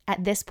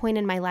at this point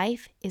in my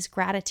life is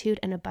gratitude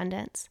and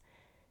abundance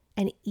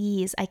and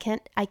ease. I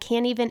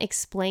can't even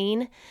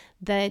explain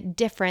the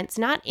difference,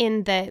 not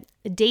in the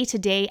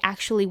day-to-day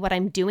actually what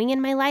I'm doing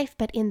in my life,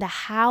 but in the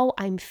how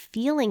I'm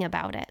feeling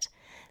about it,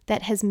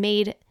 that has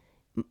made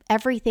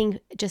everything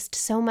just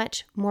so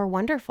much more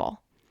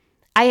wonderful.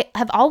 I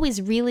have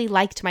always really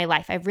liked my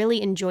life. I've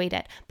really enjoyed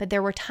it, but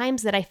there were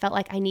times that I felt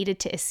like I needed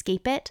to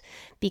escape it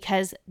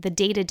because the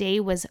day-to-day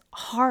was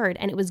hard,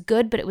 and it was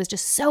good, but it was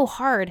just so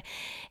hard.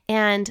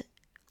 And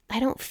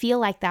I don't feel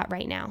like that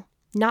right now.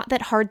 Not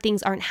that hard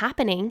things aren't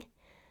happening,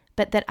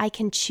 but that I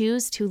can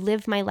choose to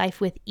live my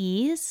life with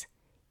ease,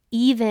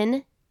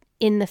 even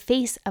in the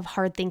face of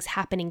hard things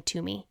happening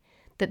to me.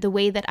 That the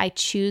way that I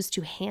choose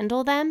to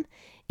handle them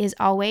is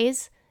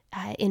always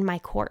in my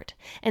court.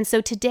 And so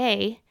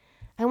today,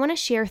 I want to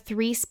share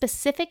 3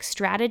 specific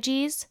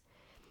strategies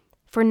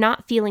for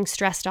not feeling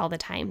stressed all the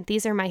time.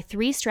 These are my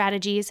 3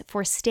 strategies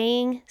for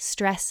staying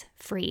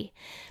stress-free.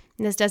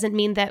 And this doesn't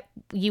mean that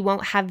you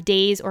won't have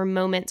days or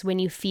moments when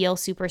you feel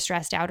super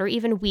stressed out, or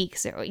even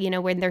weeks, or,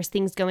 when there's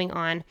things going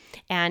on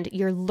and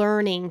you're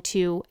learning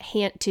to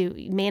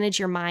manage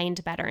your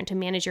mind better and to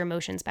manage your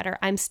emotions better.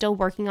 I'm still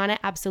working on it,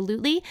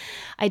 absolutely.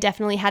 I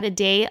definitely had a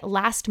day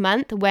last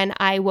month when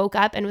I woke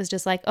up and was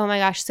just like, oh my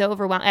gosh, so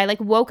overwhelmed. I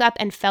woke up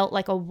and felt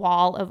like a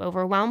wall of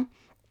overwhelm,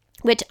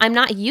 which I'm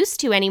not used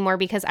to anymore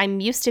because I'm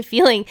used to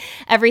feeling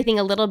everything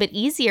a little bit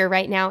easier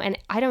right now. And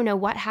I don't know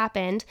what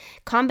happened.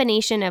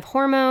 Combination of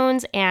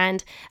hormones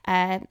and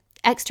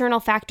external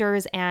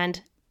factors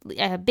and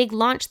a big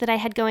launch that I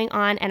had going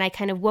on. And I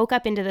kind of woke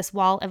up into this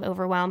wall of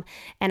overwhelm.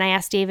 And I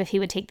asked Dave if he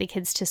would take the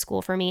kids to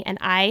school for me. And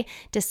I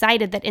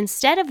decided that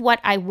instead of what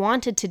I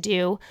wanted to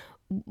do,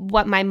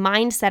 what my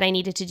mind said I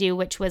needed to do,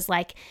 which was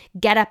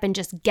get up and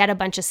just get a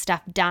bunch of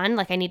stuff done.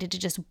 I needed to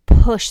just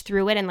push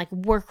through it and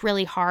work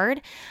really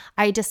hard.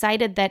 I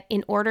decided that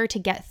in order to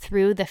get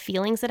through the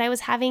feelings that I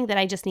was having, that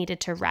I just needed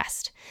to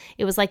rest.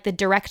 It was the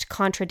direct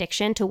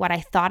contradiction to what I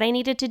thought I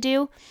needed to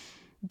do.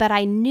 But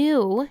I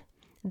knew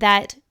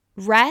that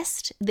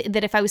rest,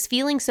 that if I was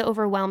feeling so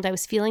overwhelmed, I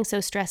was feeling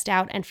so stressed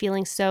out and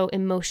feeling so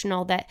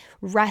emotional, that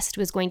rest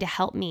was going to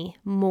help me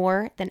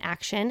more than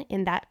action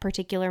in that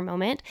particular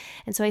moment.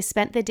 And so I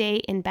spent the day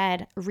in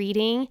bed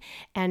reading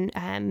and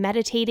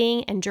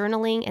meditating and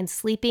journaling and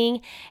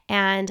sleeping.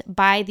 And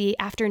by the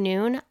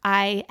afternoon,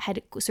 I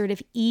had sort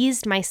of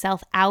eased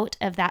myself out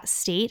of that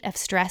state of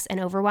stress and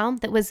overwhelm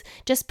that was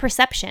just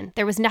perception.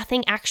 There was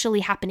nothing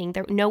actually happening.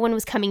 No one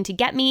was coming to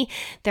get me.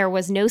 There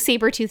was no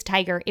saber-toothed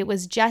tiger. It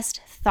was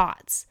just thoughts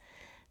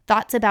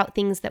about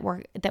things that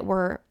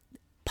were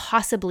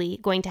possibly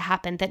going to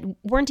happen that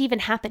weren't even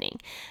happening,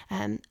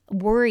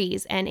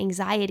 worries and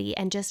anxiety,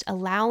 and just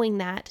allowing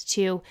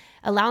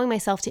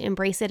myself to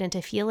embrace it and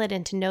to feel it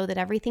and to know that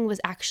everything was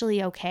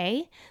actually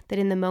okay, that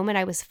in the moment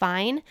I was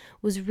fine,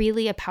 was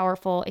really a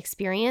powerful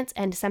experience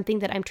and something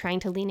that I'm trying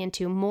to lean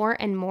into more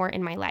and more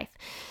in my life.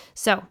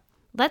 So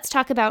let's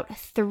talk about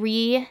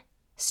 3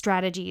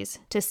 strategies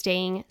to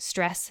staying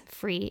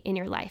stress-free in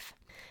your life.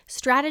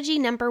 Strategy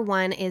number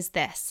 1 is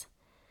this: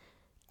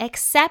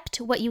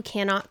 accept what you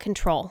cannot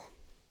control.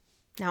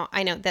 Now,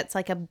 I know that's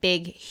a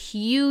big,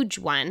 huge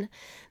one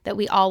that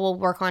we all will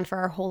work on for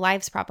our whole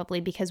lives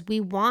probably, because we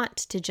want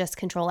to just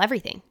control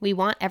everything. We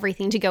want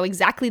everything to go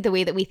exactly the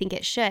way that we think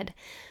it should.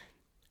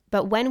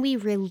 But when we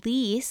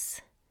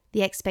release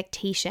the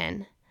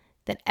expectation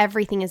that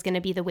everything is going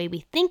to be the way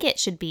we think it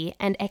should be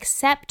and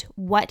accept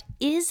what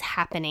is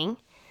happening,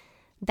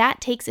 that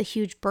takes a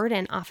huge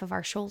burden off of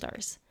our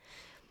shoulders.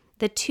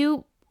 The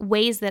 2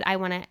 ways that I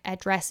want to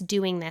address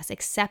doing this,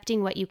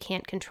 accepting what you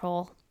can't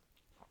control,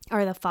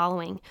 are the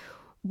following.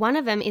 One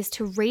of them is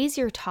to raise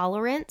your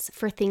tolerance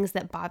for things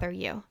that bother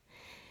you.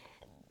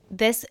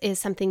 this is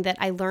something that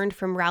I learned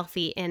from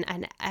Ralphie in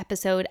an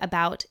episode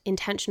about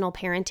intentional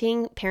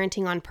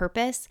parenting on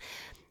purpose.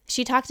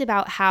 She talked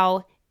about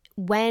how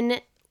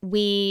when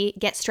we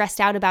get stressed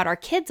out about our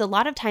kids, a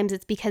lot of times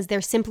it's because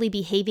they're simply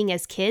behaving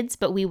as kids,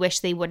 but we wish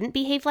they wouldn't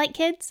behave like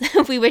kids.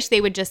 We wish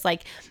they would just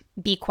like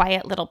be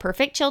quiet little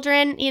perfect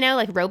children,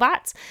 like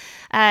robots.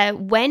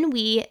 When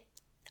we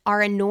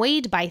are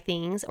annoyed by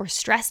things or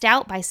stressed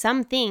out by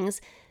some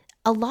things,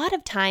 a lot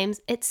of times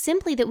it's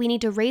simply that we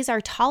need to raise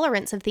our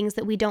tolerance of things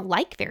that we don't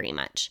like very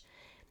much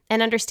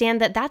and understand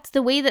that that's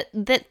the way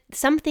that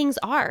some things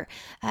are.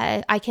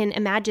 I can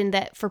imagine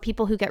that for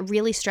people who get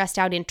really stressed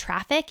out in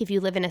traffic, if you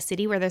live in a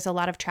city where there's a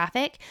lot of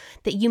traffic,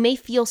 that you may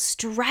feel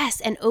stress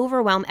and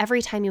overwhelm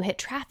every time you hit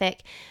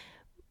traffic.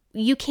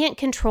 You can't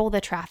control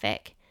the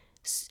traffic.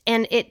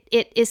 And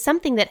it is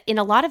something that in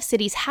a lot of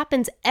cities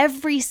happens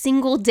every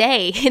single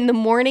day in the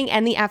morning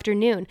and the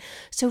afternoon.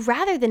 So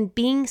rather than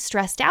being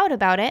stressed out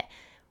about it,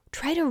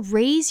 try to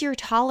raise your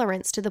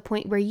tolerance to the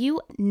point where you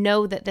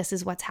know that this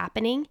is what's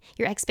happening.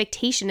 Your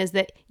expectation is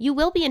that you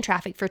will be in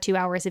traffic for 2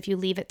 hours if you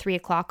leave at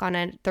 3:00 on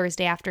a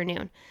Thursday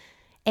afternoon.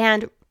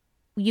 And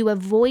you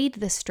avoid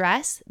the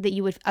stress that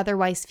you would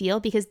otherwise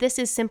feel because this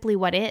is simply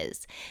what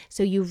is.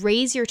 So you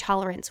raise your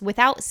tolerance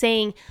without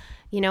saying,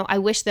 I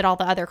wish that all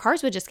the other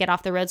cars would just get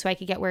off the road so I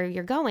could get where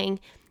you're going.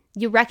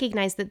 You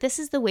recognize that this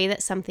is the way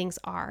that some things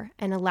are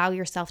and allow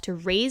yourself to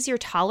raise your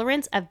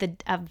tolerance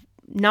of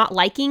not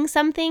liking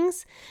some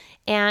things.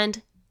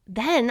 And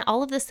then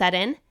all of a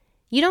sudden,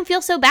 you don't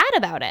feel so bad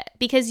about it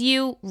because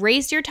you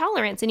raised your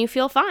tolerance and you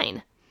feel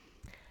fine.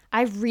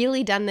 I've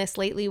really done this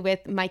lately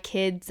with my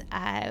kids,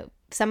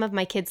 some of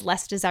my kids'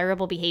 less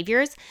desirable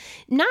behaviors.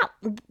 Not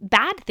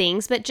bad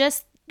things, but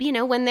just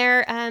when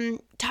they're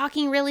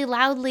talking really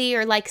loudly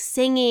or like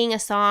singing a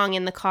song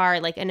in the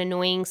car, like an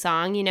annoying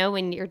song,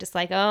 when you're just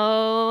like,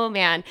 oh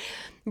man,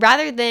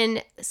 rather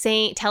than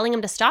telling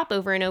them to stop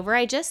over and over,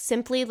 I just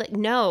simply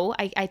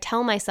I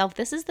tell myself,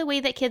 this is the way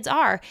that kids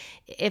are.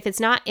 If it's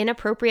not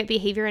inappropriate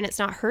behavior and it's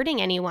not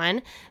hurting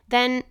anyone,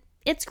 then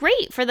it's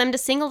great for them to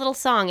sing a little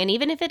song. And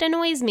even if it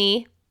annoys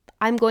me,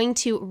 I'm going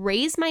to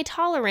raise my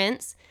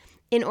tolerance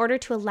in order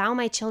to allow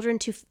my children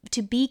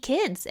to be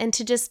kids and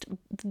to just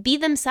be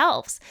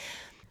themselves.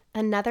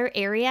 Another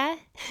area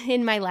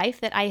in my life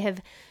that I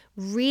have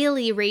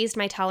really raised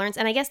my tolerance,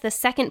 and I guess the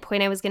second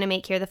point I was going to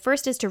make here, the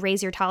first is to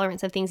raise your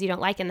tolerance of things you don't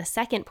like, and the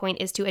second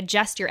point is to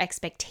adjust your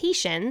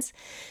expectations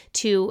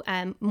to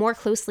more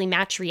closely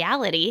match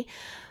reality.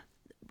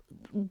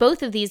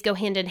 Both of these go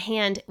hand in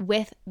hand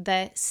with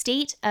the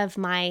state of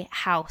my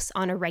house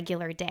on a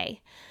regular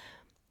day.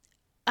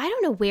 I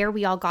don't know where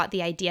we all got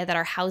the idea that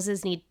our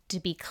houses need to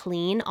be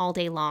clean all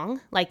day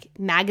long, like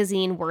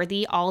magazine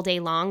worthy all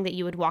day long, that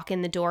you would walk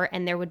in the door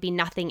and there would be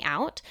nothing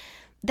out.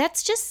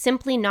 That's just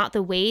simply not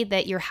the way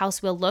that your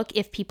house will look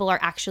if people are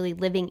actually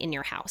living in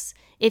your house.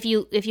 If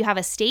you have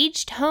a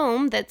staged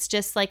home that's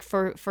just like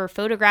for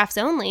photographs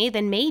only,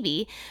 then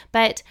maybe.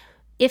 But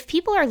if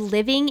people are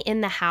living in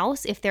the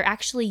house, if they're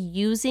actually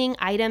using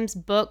items,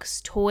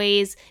 books,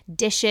 toys,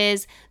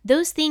 dishes,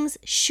 those things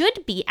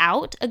should be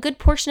out a good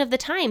portion of the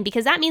time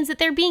because that means that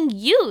they're being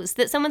used,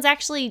 that someone's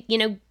actually,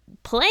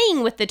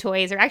 playing with the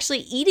toys or actually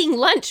eating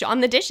lunch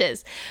on the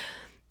dishes.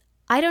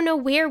 I don't know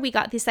where we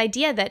got this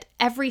idea that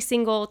every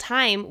single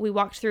time we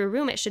walked through a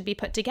room, it should be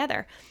put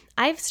together.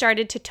 I've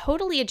started to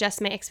totally adjust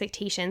my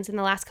expectations in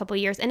the last couple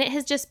of years, and it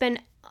has just been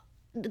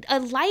a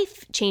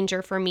life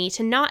changer for me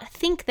to not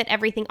think that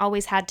everything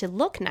always had to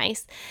look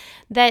nice,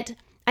 that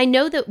I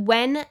know that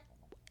when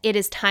it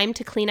is time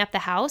to clean up the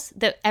house,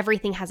 that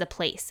everything has a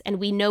place and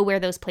we know where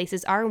those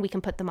places are and we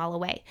can put them all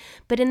away.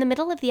 But in the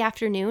middle of the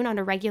afternoon on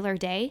a regular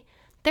day,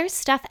 there's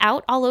stuff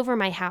out all over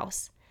my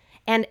house.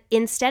 And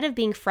instead of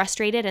being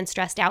frustrated and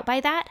stressed out by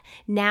that,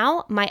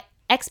 now my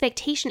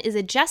expectation is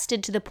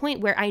adjusted to the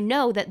point where I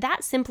know that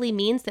that simply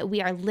means that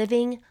we are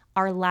living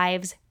our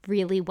lives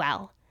really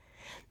well.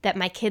 That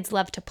my kids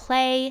love to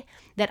play,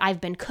 that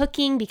I've been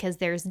cooking because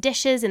there's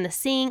dishes in the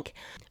sink.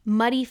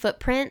 Muddy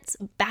footprints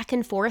back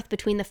and forth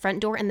between the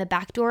front door and the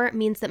back door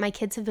means that my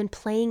kids have been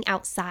playing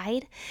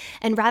outside.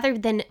 And rather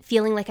than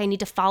feeling like I need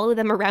to follow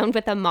them around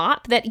with a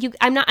mop,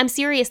 I'm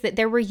serious that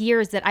there were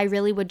years that I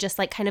really would just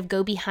like kind of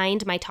go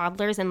behind my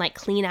toddlers and like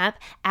clean up.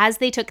 As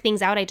they took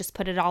things out, I just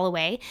put it all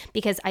away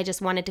because I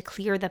just wanted to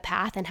clear the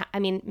path.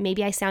 And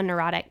maybe I sound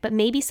neurotic, but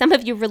maybe some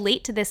of you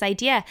relate to this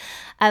idea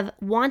of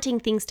wanting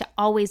things to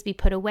always be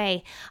put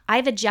away.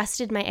 I've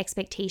adjusted my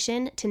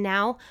expectation to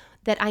now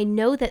that I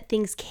know that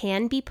things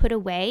can be put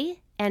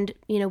away. And,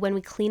 when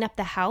we clean up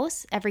the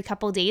house, every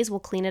couple of days,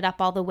 we'll clean it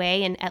up all the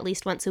way. And at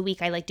least once a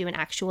week, I do an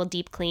actual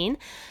deep clean.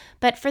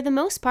 But for the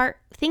most part,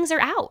 things are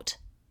out.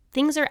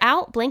 things are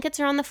out, blankets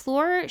are on the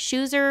floor,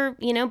 shoes are,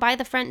 by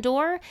the front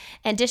door,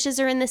 and dishes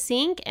are in the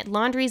sink, and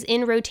laundry's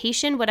in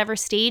rotation, whatever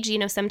stage,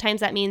 sometimes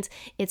that means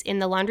it's in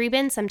the laundry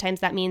bin. Sometimes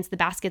that means the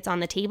basket's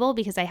on the table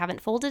because I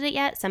haven't folded it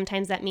yet.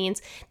 Sometimes that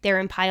means they're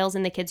in piles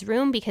in the kids'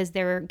 room because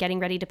they're getting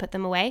ready to put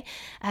them away.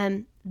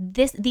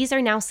 These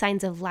are now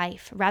signs of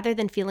life. Rather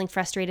than feeling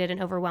frustrated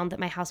and overwhelmed that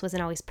my house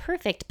wasn't always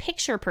perfect,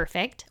 picture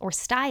perfect or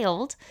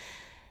styled,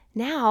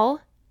 now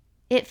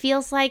it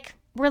feels like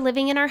we're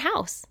living in our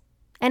house.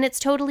 And it's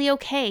totally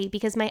okay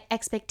because my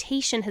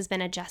expectation has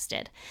been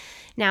adjusted.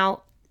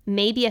 Now,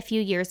 maybe a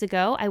few years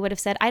ago, I would have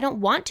said, I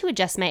don't want to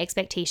adjust my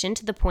expectation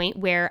to the point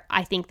where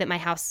I think that my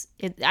house,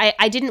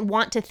 I didn't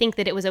want to think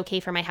that it was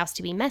okay for my house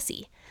to be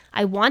messy.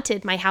 I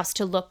wanted my house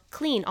to look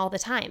clean all the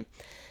time.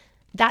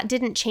 That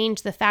didn't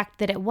change the fact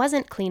that it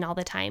wasn't clean all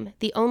the time.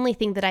 The only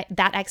thing that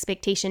that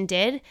expectation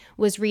did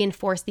was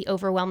reinforce the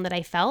overwhelm that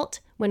I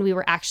felt when we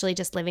were actually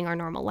just living our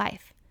normal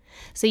life.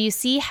 So you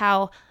see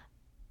how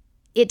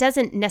it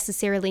doesn't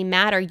necessarily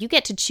matter. You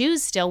get to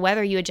choose still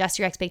whether you adjust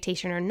your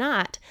expectation or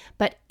not.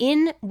 But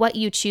in what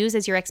you choose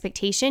as your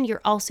expectation,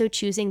 you're also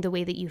choosing the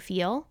way that you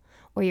feel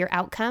or your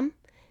outcome.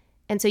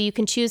 And so you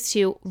can choose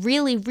to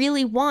really,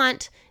 really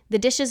want the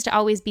dishes to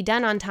always be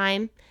done on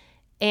time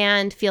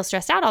and feel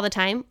stressed out all the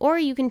time. Or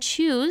you can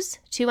choose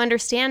to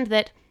understand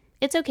that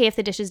it's okay if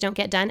the dishes don't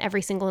get done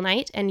every single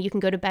night and you can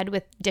go to bed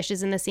with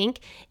dishes in the sink,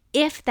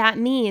 if that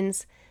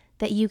means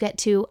that you get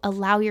to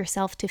allow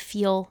yourself to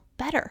feel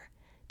better,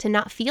 to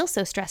not feel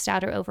so stressed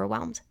out or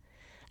overwhelmed.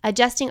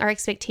 Adjusting our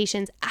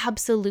expectations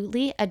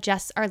absolutely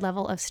adjusts our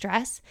level of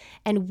stress,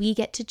 and we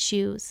get to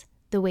choose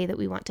the way that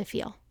we want to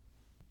feel.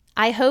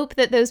 I hope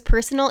that those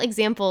personal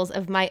examples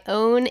of my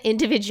own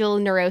individual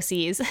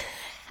neuroses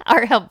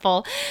are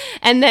helpful,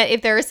 and that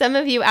if there are some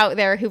of you out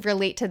there who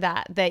relate to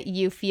that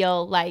you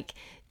feel like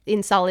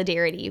in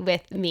solidarity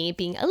with me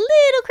being a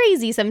little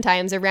crazy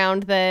sometimes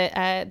around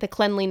the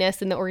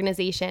cleanliness and the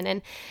organization,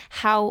 and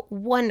how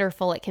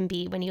wonderful it can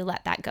be when you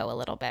let that go a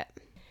little bit.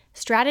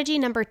 Strategy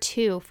number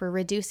 2 for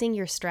reducing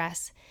your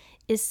stress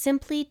is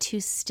simply to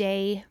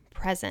stay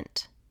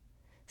present.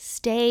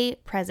 Stay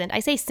present. I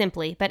say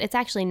simply, but it's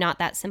actually not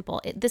that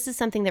simple. This is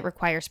something that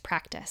requires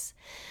practice.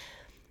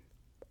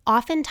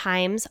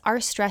 Oftentimes, our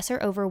stress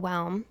or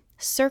overwhelm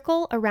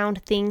circle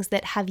around things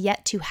that have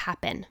yet to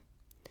happen.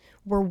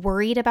 We're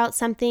worried about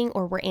something,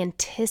 or we're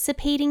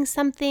anticipating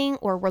something,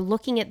 or we're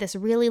looking at this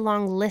really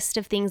long list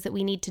of things that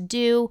we need to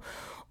do,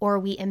 or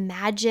we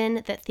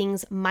imagine that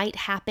things might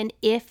happen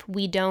if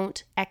we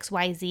don't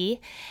XYZ,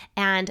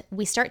 and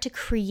we start to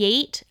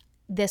create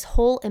this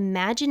whole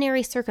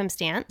imaginary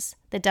circumstance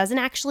that doesn't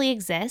actually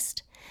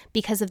exist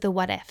because of the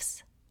what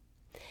ifs.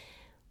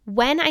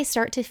 When I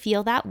start to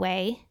feel that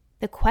way,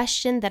 the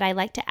question that I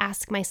like to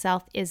ask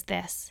myself is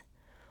this: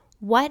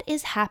 what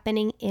is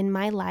happening in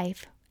my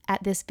life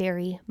at this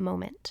very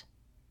moment?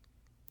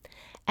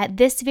 At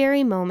this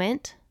very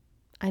moment,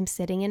 I'm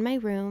sitting in my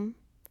room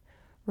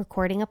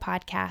recording a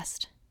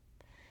podcast.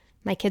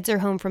 My kids are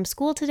home from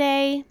school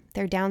today.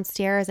 They're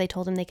downstairs. I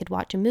told them they could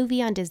watch a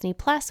movie on Disney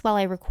Plus while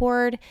I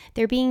record.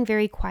 They're being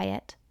very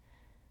quiet.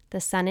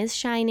 The sun is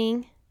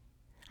shining.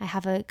 I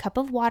have a cup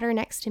of water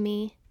next to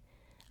me.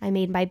 I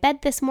made my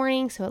bed this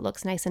morning so it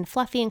looks nice and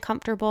fluffy and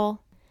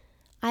comfortable.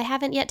 I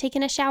haven't yet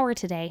taken a shower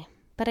today,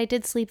 but I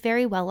did sleep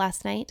very well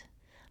last night.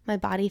 My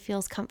body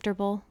feels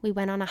comfortable. We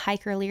went on a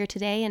hike earlier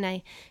today and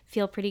I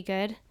feel pretty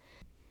good.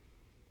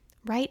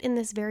 Right in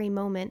this very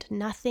moment,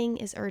 nothing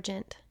is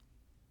urgent.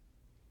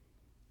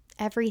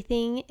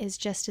 Everything is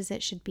just as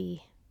it should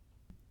be.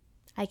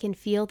 I can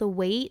feel the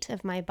weight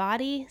of my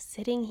body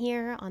sitting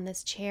here on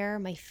this chair,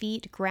 my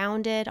feet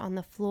grounded on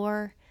the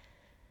floor,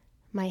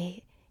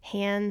 my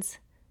hands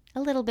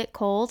a little bit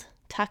cold,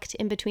 tucked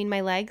in between my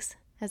legs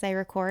as I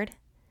record.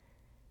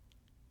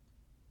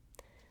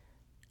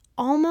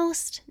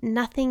 Almost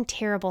nothing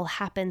terrible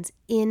happens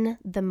in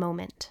the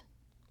moment.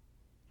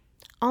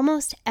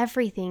 Almost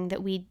everything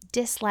that we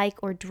dislike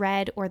or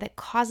dread or that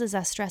causes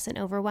us stress and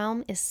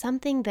overwhelm is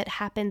something that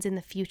happens in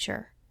the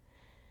future.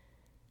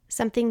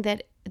 Something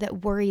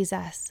that worries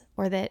us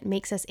or that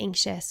makes us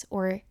anxious,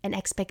 or an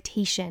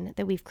expectation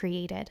that we've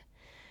created.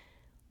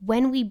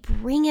 When we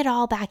bring it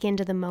all back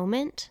into the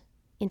moment,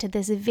 into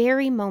this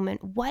very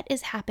moment, what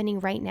is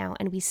happening right now,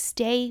 and we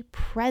stay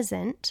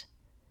present,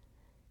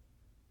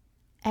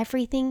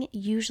 everything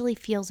usually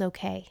feels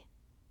okay.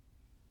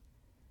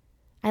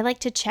 I like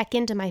to check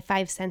into my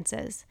 5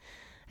 senses.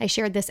 I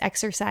shared this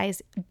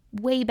exercise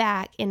way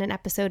back in an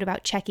episode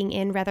about checking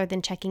in rather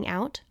than checking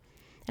out.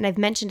 And I've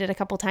mentioned it a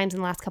couple times in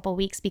the last couple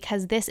weeks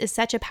because this is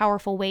such a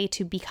powerful way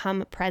to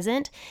become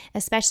present,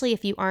 especially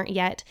if you aren't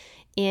yet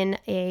in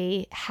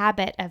a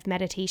habit of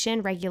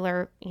meditation,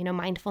 regular,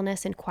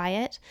 mindfulness and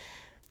quiet.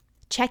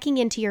 Checking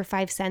into your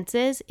 5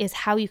 senses is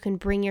how you can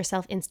bring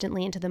yourself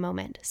instantly into the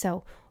moment.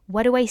 So,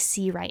 what do I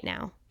see right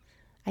now?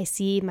 I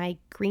see my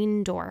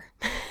green door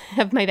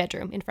of my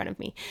bedroom in front of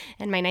me,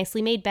 and my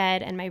nicely made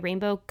bed, and my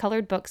rainbow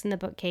colored books in the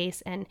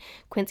bookcase, and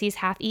Quincy's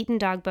half-eaten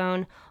dog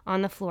bone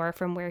on the floor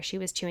from where she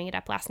was chewing it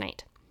up last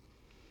night.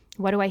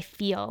 What do I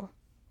feel?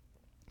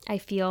 I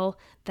feel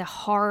the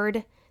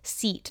hard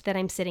seat that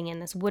I'm sitting in,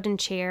 this wooden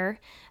chair.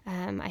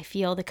 I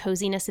feel the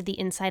coziness of the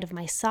inside of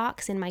my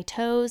socks and my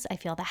toes. I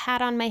feel the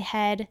hat on my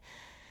head.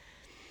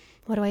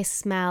 What do I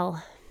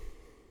smell?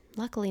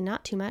 Luckily,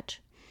 not too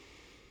much.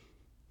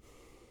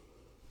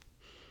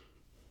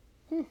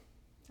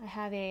 I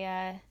have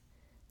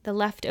the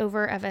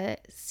leftover of a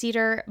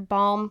cedar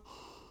balsam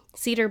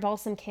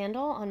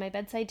candle on my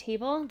bedside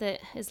table that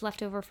is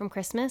left over from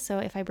Christmas. So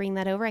if I bring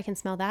that over, I can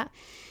smell that.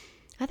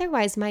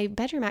 Otherwise, my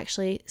bedroom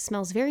actually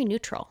smells very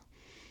neutral.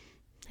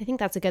 I think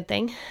that's a good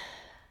thing.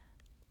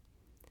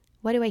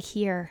 What do I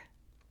hear?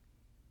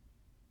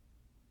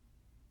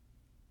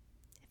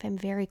 If I'm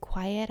very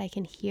quiet, I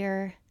can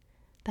hear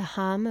the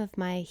hum of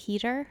my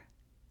heater.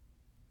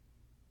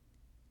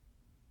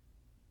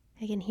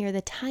 I can hear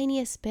the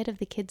tiniest bit of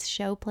the kids'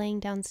 show playing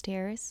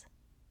downstairs.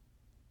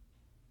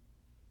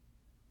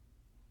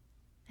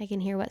 I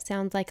can hear what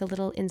sounds like a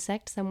little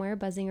insect somewhere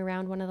buzzing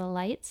around one of the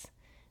lights,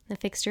 the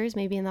fixtures,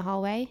 maybe in the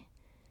hallway.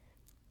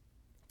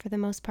 For the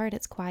most part,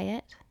 it's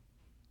quiet.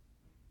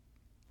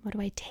 What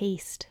do I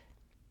taste?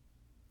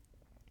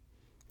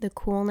 The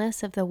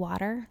coolness of the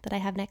water that I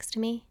have next to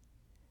me.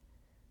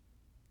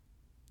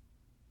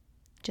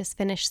 Just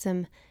finished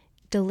some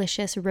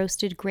delicious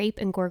roasted grape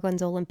and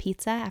gorgonzola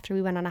pizza. After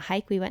we went on a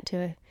hike, we went to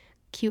a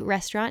cute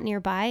restaurant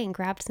nearby and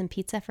grabbed some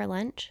pizza for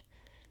lunch.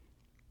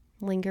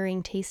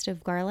 Lingering taste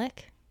of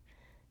garlic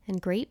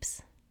and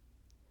grapes.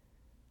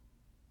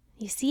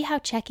 You see how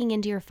checking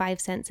into your 5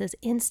 senses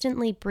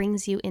instantly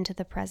brings you into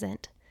the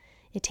present.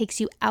 It takes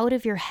you out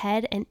of your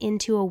head and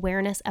into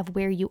awareness of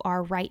where you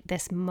are right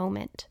this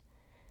moment.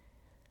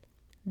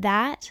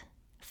 That,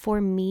 for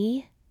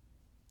me,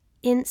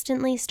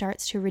 instantly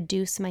starts to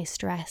reduce my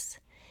stress.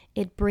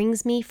 It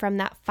brings me from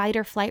that fight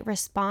or flight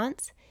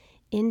response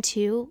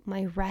into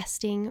my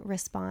resting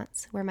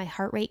response, where my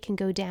heart rate can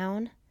go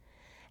down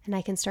and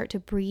I can start to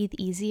breathe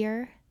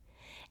easier,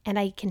 and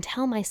I can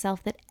tell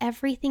myself that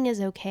everything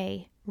is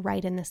okay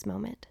right in this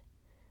moment,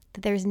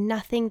 that there's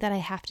nothing that I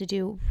have to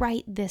do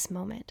right this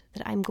moment,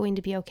 that I'm going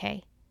to be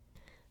okay.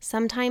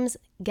 Sometimes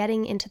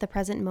getting into the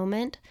present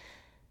moment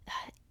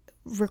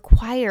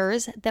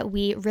requires that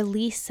we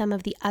release some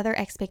of the other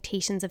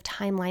expectations of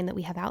timeline that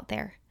we have out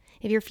there.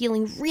 If you're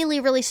feeling really,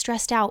 really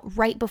stressed out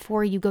right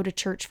before you go to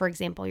church, for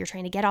example, you're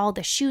trying to get all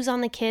the shoes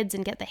on the kids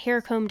and get the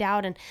hair combed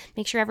out and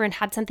make sure everyone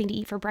had something to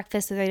eat for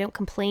breakfast so they don't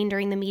complain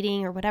during the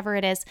meeting or whatever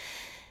it is.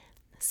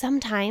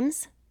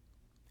 Sometimes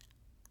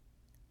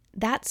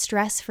that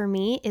stress for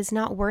me is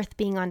not worth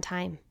being on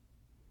time.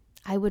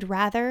 I would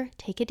rather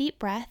take a deep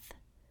breath,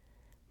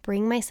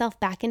 bring myself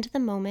back into the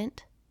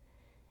moment,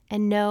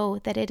 and know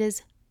that it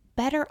is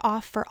better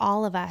off for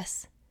all of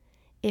us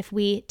if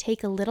we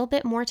take a little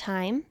bit more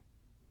time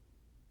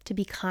to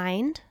be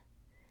kind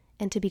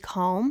and to be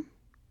calm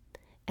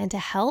and to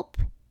help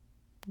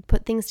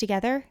put things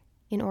together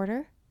in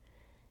order,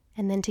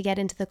 and then to get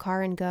into the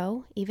car and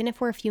go. Even if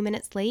we're a few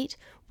minutes late,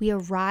 we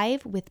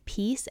arrive with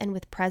peace and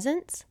with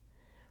presence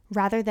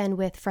rather than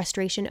with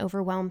frustration,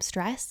 overwhelm,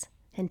 stress,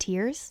 and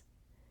tears.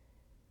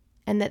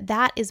 And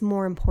that is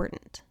more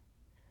important,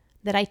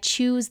 that I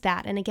choose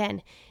that. And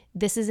again,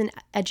 this is an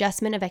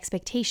adjustment of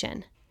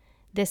expectation.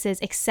 This is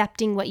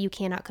accepting what you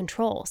cannot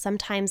control.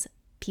 Sometimes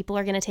people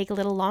are going to take a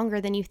little longer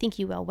than you think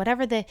you will.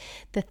 Whatever the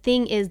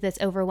thing is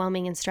that's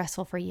overwhelming and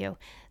stressful for you,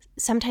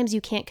 sometimes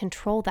you can't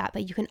control that,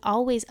 but you can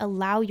always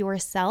allow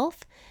yourself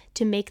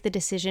to make the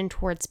decision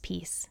towards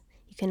peace.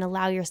 You can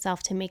allow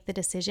yourself to make the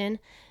decision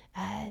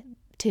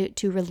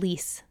to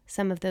release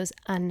some of those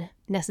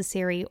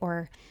unnecessary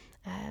or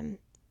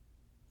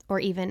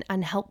even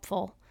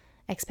unhelpful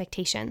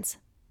expectations.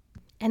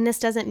 And this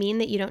doesn't mean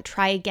that you don't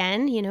try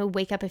again,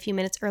 wake up a few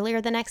minutes earlier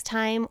the next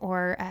time,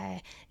 or,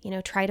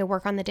 try to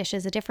work on the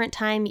dishes a different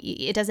time.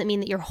 It doesn't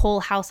mean that your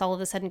whole house all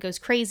of a sudden goes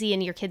crazy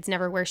and your kids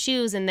never wear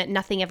shoes and that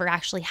nothing ever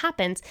actually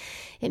happens.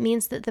 It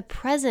means that the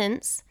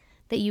presence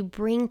that you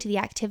bring to the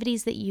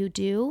activities that you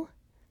do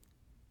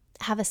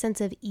have a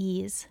sense of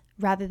ease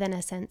rather than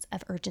a sense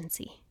of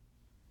urgency.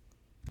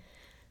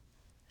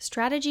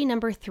 Strategy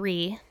number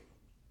 3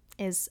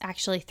 is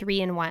actually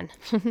 3 in 1.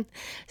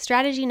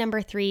 Strategy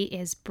number 3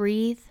 is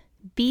breathe,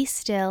 be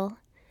still,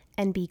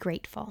 and be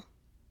grateful.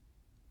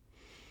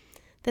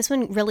 This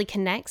one really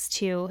connects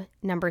to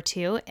number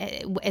 2.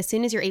 As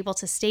soon as you're able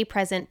to stay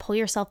present, pull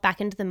yourself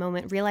back into the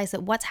moment, realize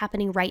that what's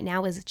happening right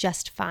now is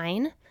just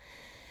fine,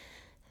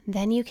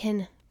 then you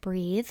can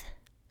breathe,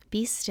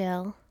 be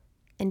still,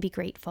 and be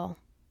grateful.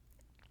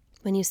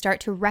 When you start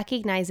to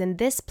recognize in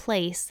this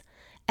place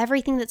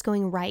everything that's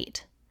going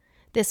right,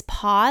 this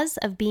pause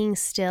of being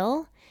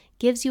still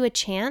gives you a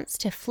chance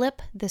to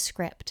flip the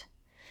script,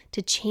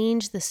 to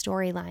change the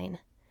storyline.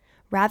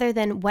 Rather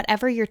than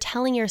whatever you're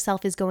telling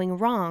yourself is going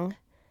wrong,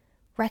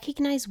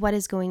 recognize what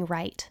is going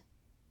right.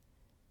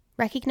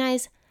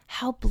 Recognize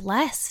how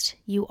blessed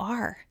you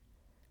are.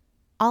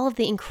 All of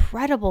the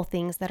incredible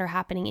things that are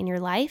happening in your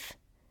life,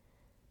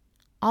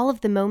 all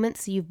of the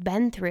moments you've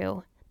been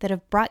through that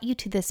have brought you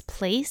to this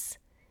place,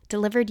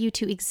 delivered you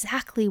to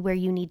exactly where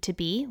you need to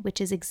be, which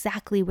is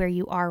exactly where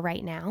you are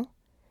right now.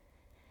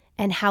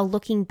 and how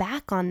looking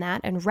back on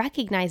that and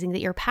recognizing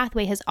that your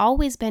pathway has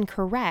always been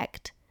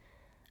correct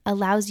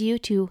allows you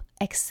to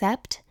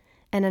accept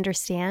and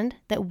understand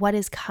that what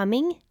is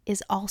coming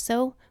is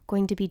also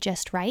going to be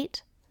just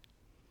right.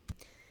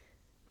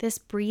 This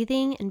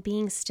breathing and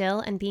being still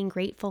and being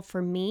grateful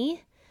for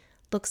me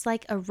looks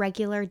like a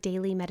regular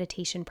daily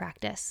meditation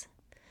practice.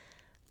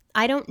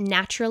 I don't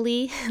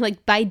naturally,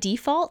 by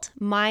default,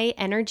 my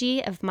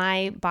energy of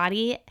my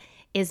body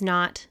is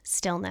not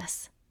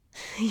stillness.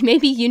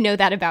 Maybe you know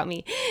that about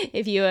me.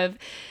 If you have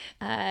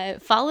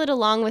followed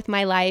along with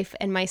my life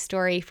and my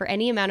story for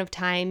any amount of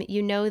time,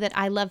 you know that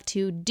I love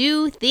to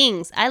do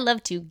things. I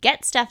love to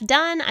get stuff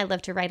done. I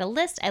love to write a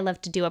list. I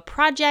love to do a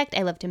project.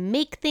 I love to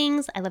make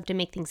things. I love to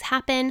make things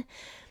happen.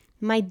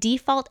 My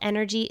default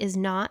energy is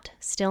not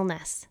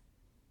stillness.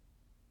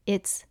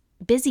 It's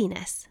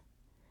busyness.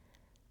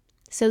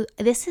 So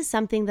this is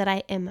something that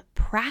I am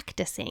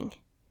practicing.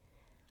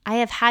 I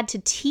have had to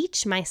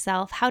teach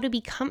myself how to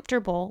be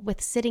comfortable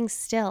with sitting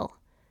still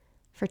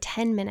for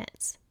 10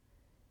 minutes,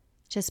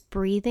 just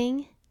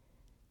breathing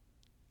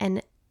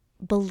and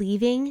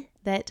believing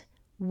that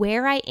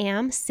where I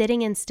am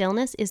sitting in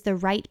stillness is the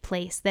right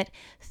place, that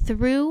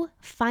through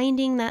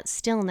finding that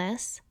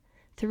stillness,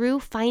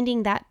 through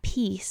finding that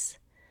peace,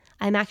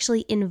 I'm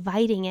actually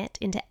inviting it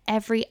into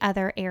every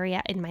other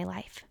area in my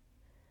life.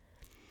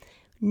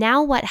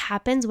 Now what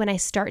happens when I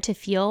start to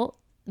feel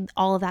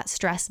all of that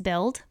stress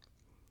build?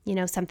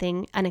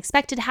 Something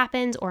unexpected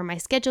happens, or my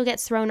schedule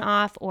gets thrown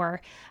off,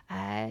 or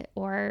I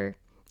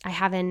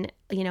have an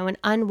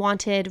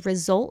unwanted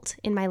result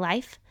in my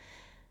life.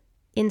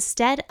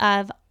 Instead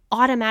of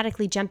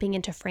automatically jumping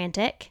into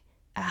frantic,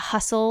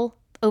 hustle,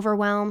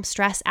 overwhelm,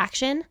 stress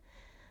action,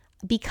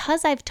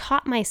 because I've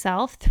taught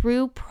myself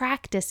through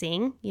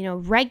practicing,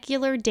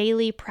 regular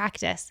daily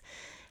practice,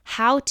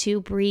 how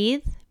to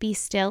breathe, be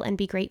still, and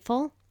be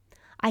grateful,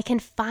 I can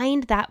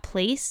find that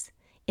place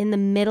in the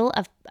middle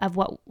of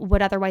what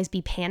would otherwise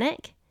be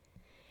panic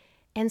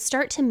and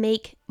start to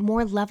make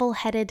more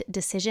level-headed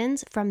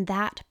decisions from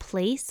that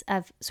place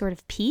of sort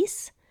of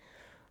peace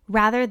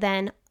rather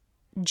than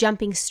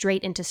jumping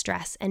straight into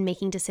stress and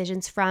making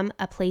decisions from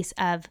a place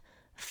of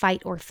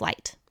fight or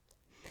flight.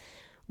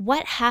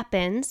 What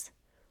happens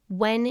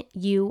when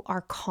you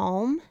are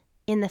calm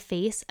in the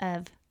face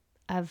of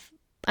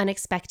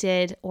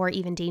unexpected or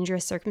even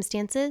dangerous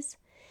circumstances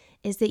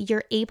is that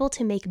you're able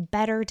to make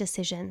better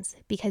decisions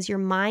because your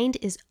mind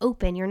is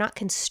open. You're not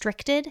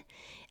constricted.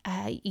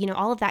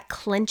 All of that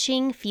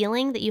clenching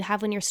feeling that you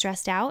have when you're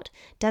stressed out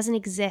doesn't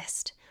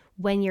exist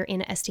when you're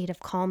in a state of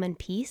calm and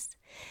peace.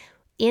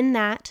 In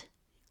that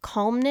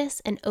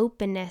calmness and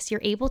openness, you're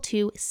able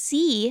to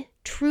see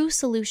true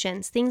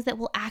solutions, things that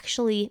will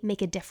actually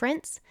make a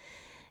difference.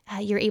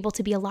 You're able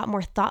to be a lot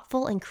more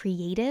thoughtful and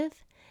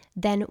creative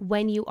than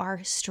when you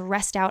are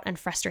stressed out and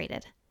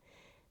frustrated.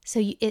 So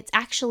it's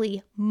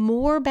actually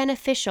more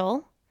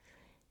beneficial,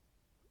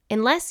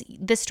 unless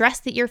the stress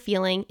that you're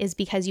feeling is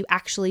because you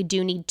actually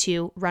do need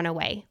to run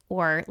away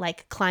or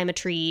climb a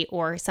tree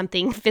or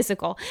something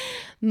physical.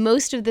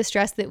 Most of the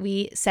stress that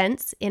we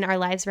sense in our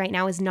lives right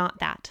now is not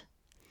that.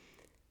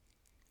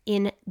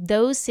 In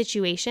those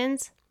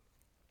situations,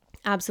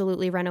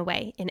 absolutely run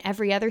away. In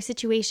every other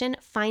situation,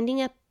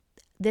 finding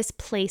this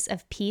place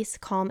of peace,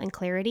 calm, and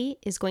clarity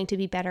is going to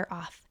be better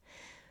off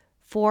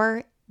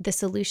for the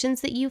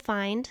solutions that you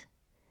find,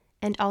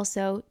 and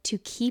also to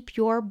keep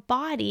your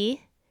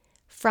body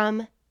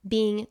from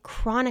being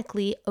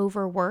chronically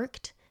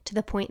overworked to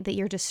the point that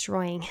you're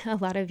destroying a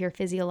lot of your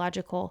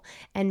physiological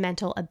and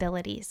mental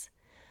abilities.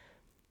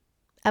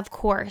 Of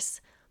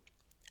course,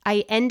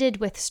 I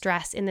ended with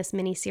stress in this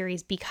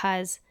mini-series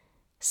because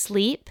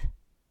sleep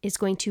is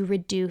going to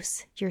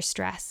reduce your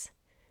stress.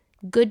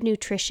 Good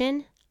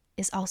nutrition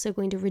is also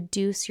going to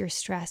reduce your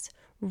stress.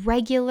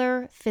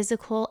 Regular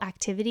physical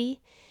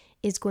activity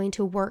is going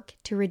to work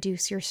to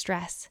reduce your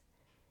stress.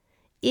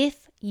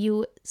 If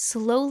you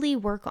slowly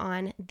work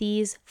on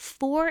these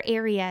 4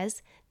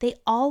 areas, they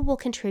all will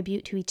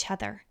contribute to each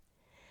other.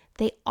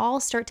 They all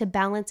start to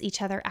balance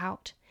each other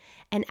out.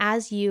 And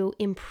as you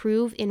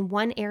improve in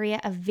one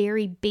area of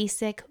very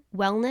basic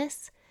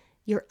wellness,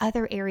 your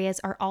other areas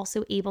are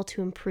also able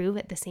to improve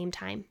at the same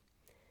time.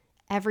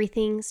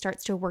 Everything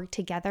starts to work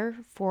together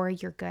for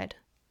your good.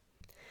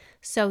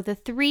 So the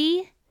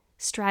 3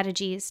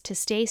 strategies to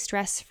stay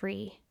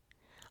stress-free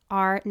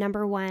are,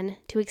 number 1,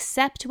 to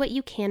accept what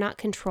you cannot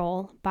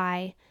control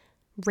by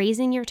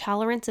raising your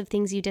tolerance of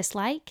things you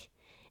dislike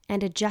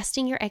and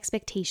adjusting your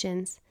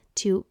expectations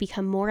to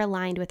become more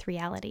aligned with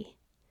reality.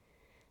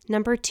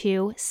 Number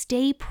 2,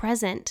 stay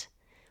present.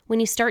 When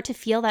you start to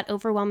feel that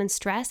overwhelm and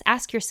stress,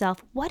 ask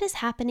yourself, what is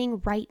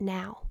happening right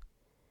now?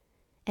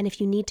 And if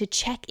you need to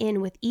check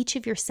in with each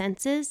of your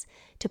senses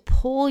to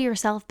pull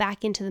yourself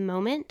back into the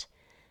moment,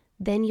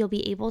 then you'll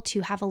be able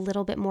to have a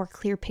little bit more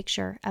clear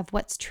picture of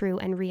what's true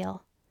and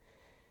real.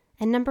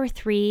 And number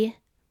 3,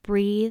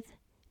 breathe,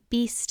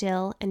 be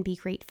still, and be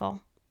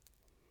grateful.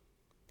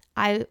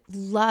 I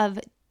love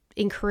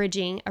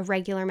encouraging a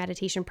regular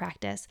meditation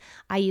practice.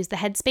 I use the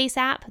Headspace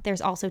app.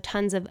 There's also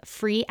tons of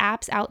free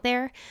apps out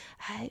there.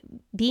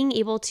 Being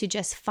able to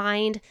just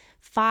find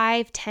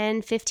 5,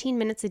 10, 15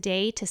 minutes a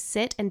day to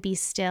sit and be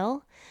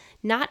still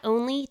not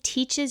only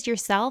teaches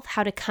yourself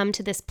how to come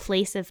to this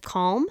place of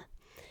calm,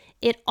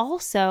 it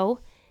also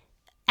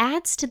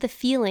adds to the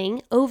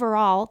feeling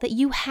overall that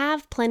you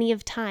have plenty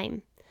of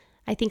time.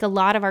 I think a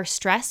lot of our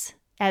stress,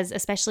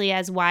 especially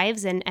as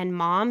wives and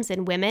moms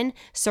and women,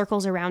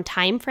 circles around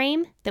time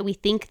frame, that we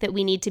think that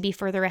we need to be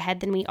further ahead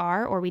than we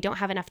are, or we don't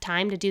have enough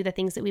time to do the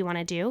things that we want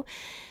to do.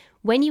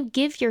 When you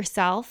give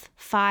yourself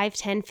 5,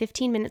 10,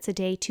 15 minutes a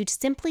day to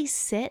simply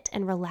sit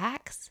and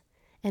relax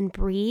and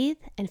breathe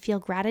and feel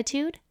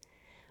gratitude,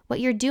 what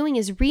you're doing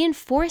is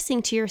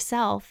reinforcing to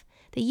yourself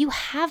that you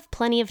have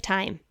plenty of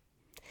time.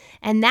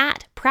 And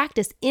that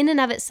practice in and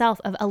of itself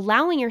of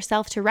allowing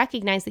yourself to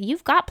recognize that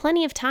you've got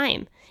plenty of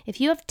time. If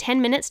you have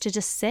 10 minutes to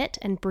just sit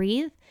and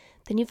breathe,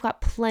 then you've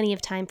got plenty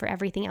of time for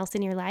everything else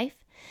in your life.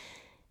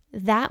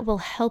 That will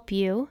help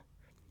you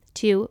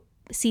to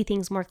see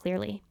things more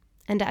clearly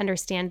and to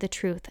understand the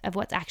truth of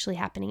what's actually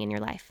happening in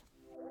your life.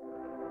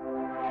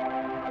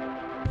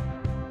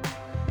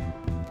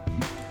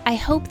 I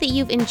hope that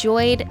you've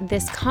enjoyed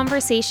this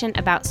conversation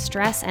about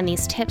stress and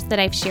these tips that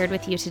I've shared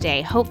with you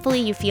today. Hopefully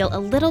you feel a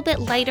little bit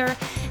lighter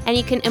and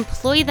you can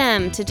employ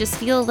them to just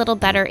feel a little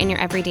better in your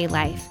everyday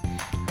life.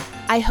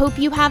 I hope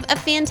you have a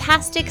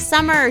fantastic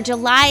summer.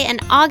 July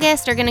and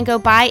August are going to go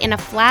by in a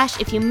flash.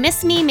 If you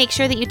miss me, make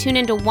sure that you tune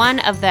into one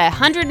of the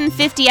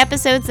 150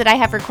 episodes that I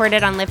have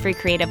recorded on Live Free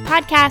Creative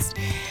Podcast.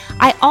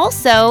 I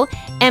also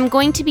am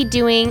going to be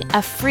doing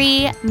a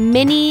free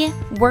mini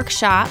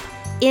workshop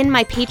in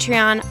my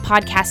Patreon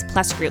Podcast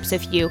Plus group. So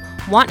if you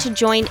want to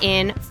join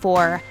in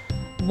for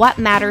What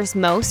Matters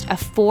Most, a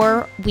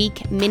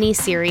 4-week mini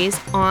series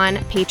on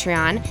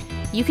Patreon,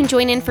 you can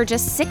join in for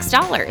just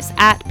 $6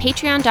 at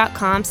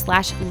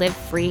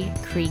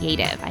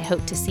patreon.com/livefreecreative. I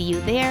hope to see you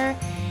there,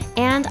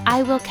 and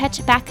I will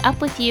catch back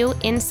up with you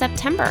in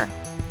September.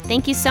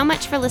 Thank you so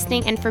much for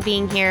listening and for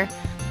being here.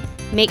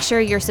 Make sure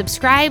you're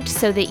subscribed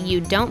so that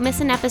you don't miss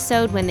an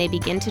episode when they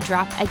begin to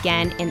drop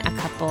again in a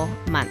couple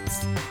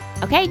months.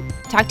 Okay,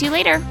 talk to you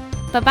later.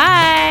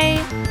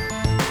 Bye-bye.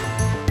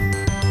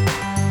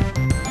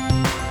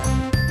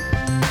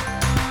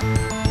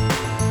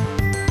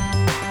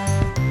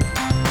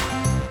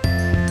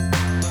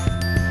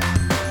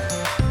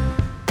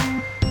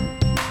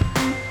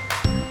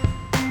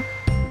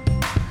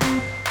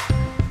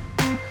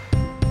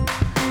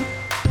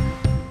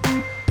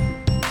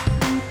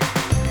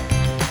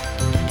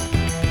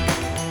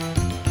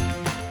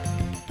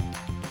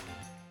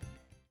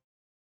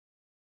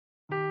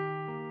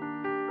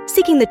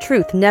 Seeking the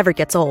truth never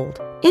gets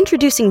old.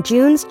 Introducing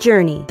June's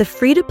Journey, the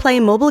free-to-play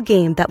mobile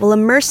game that will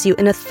immerse you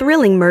in a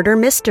thrilling murder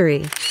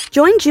mystery.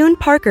 Join June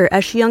Parker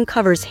as she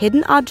uncovers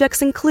hidden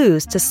objects and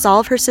clues to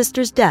solve her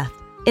sister's death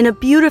in a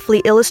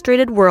beautifully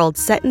illustrated world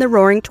set in the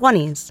Roaring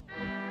 '20s.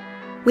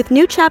 With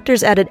new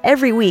chapters added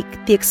every week,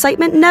 the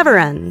excitement never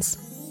ends.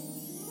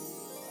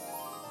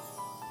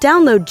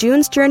 Download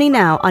June's Journey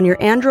now on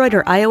your Android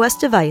or iOS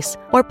device,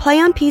 or play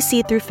on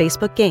PC through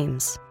Facebook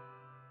Games.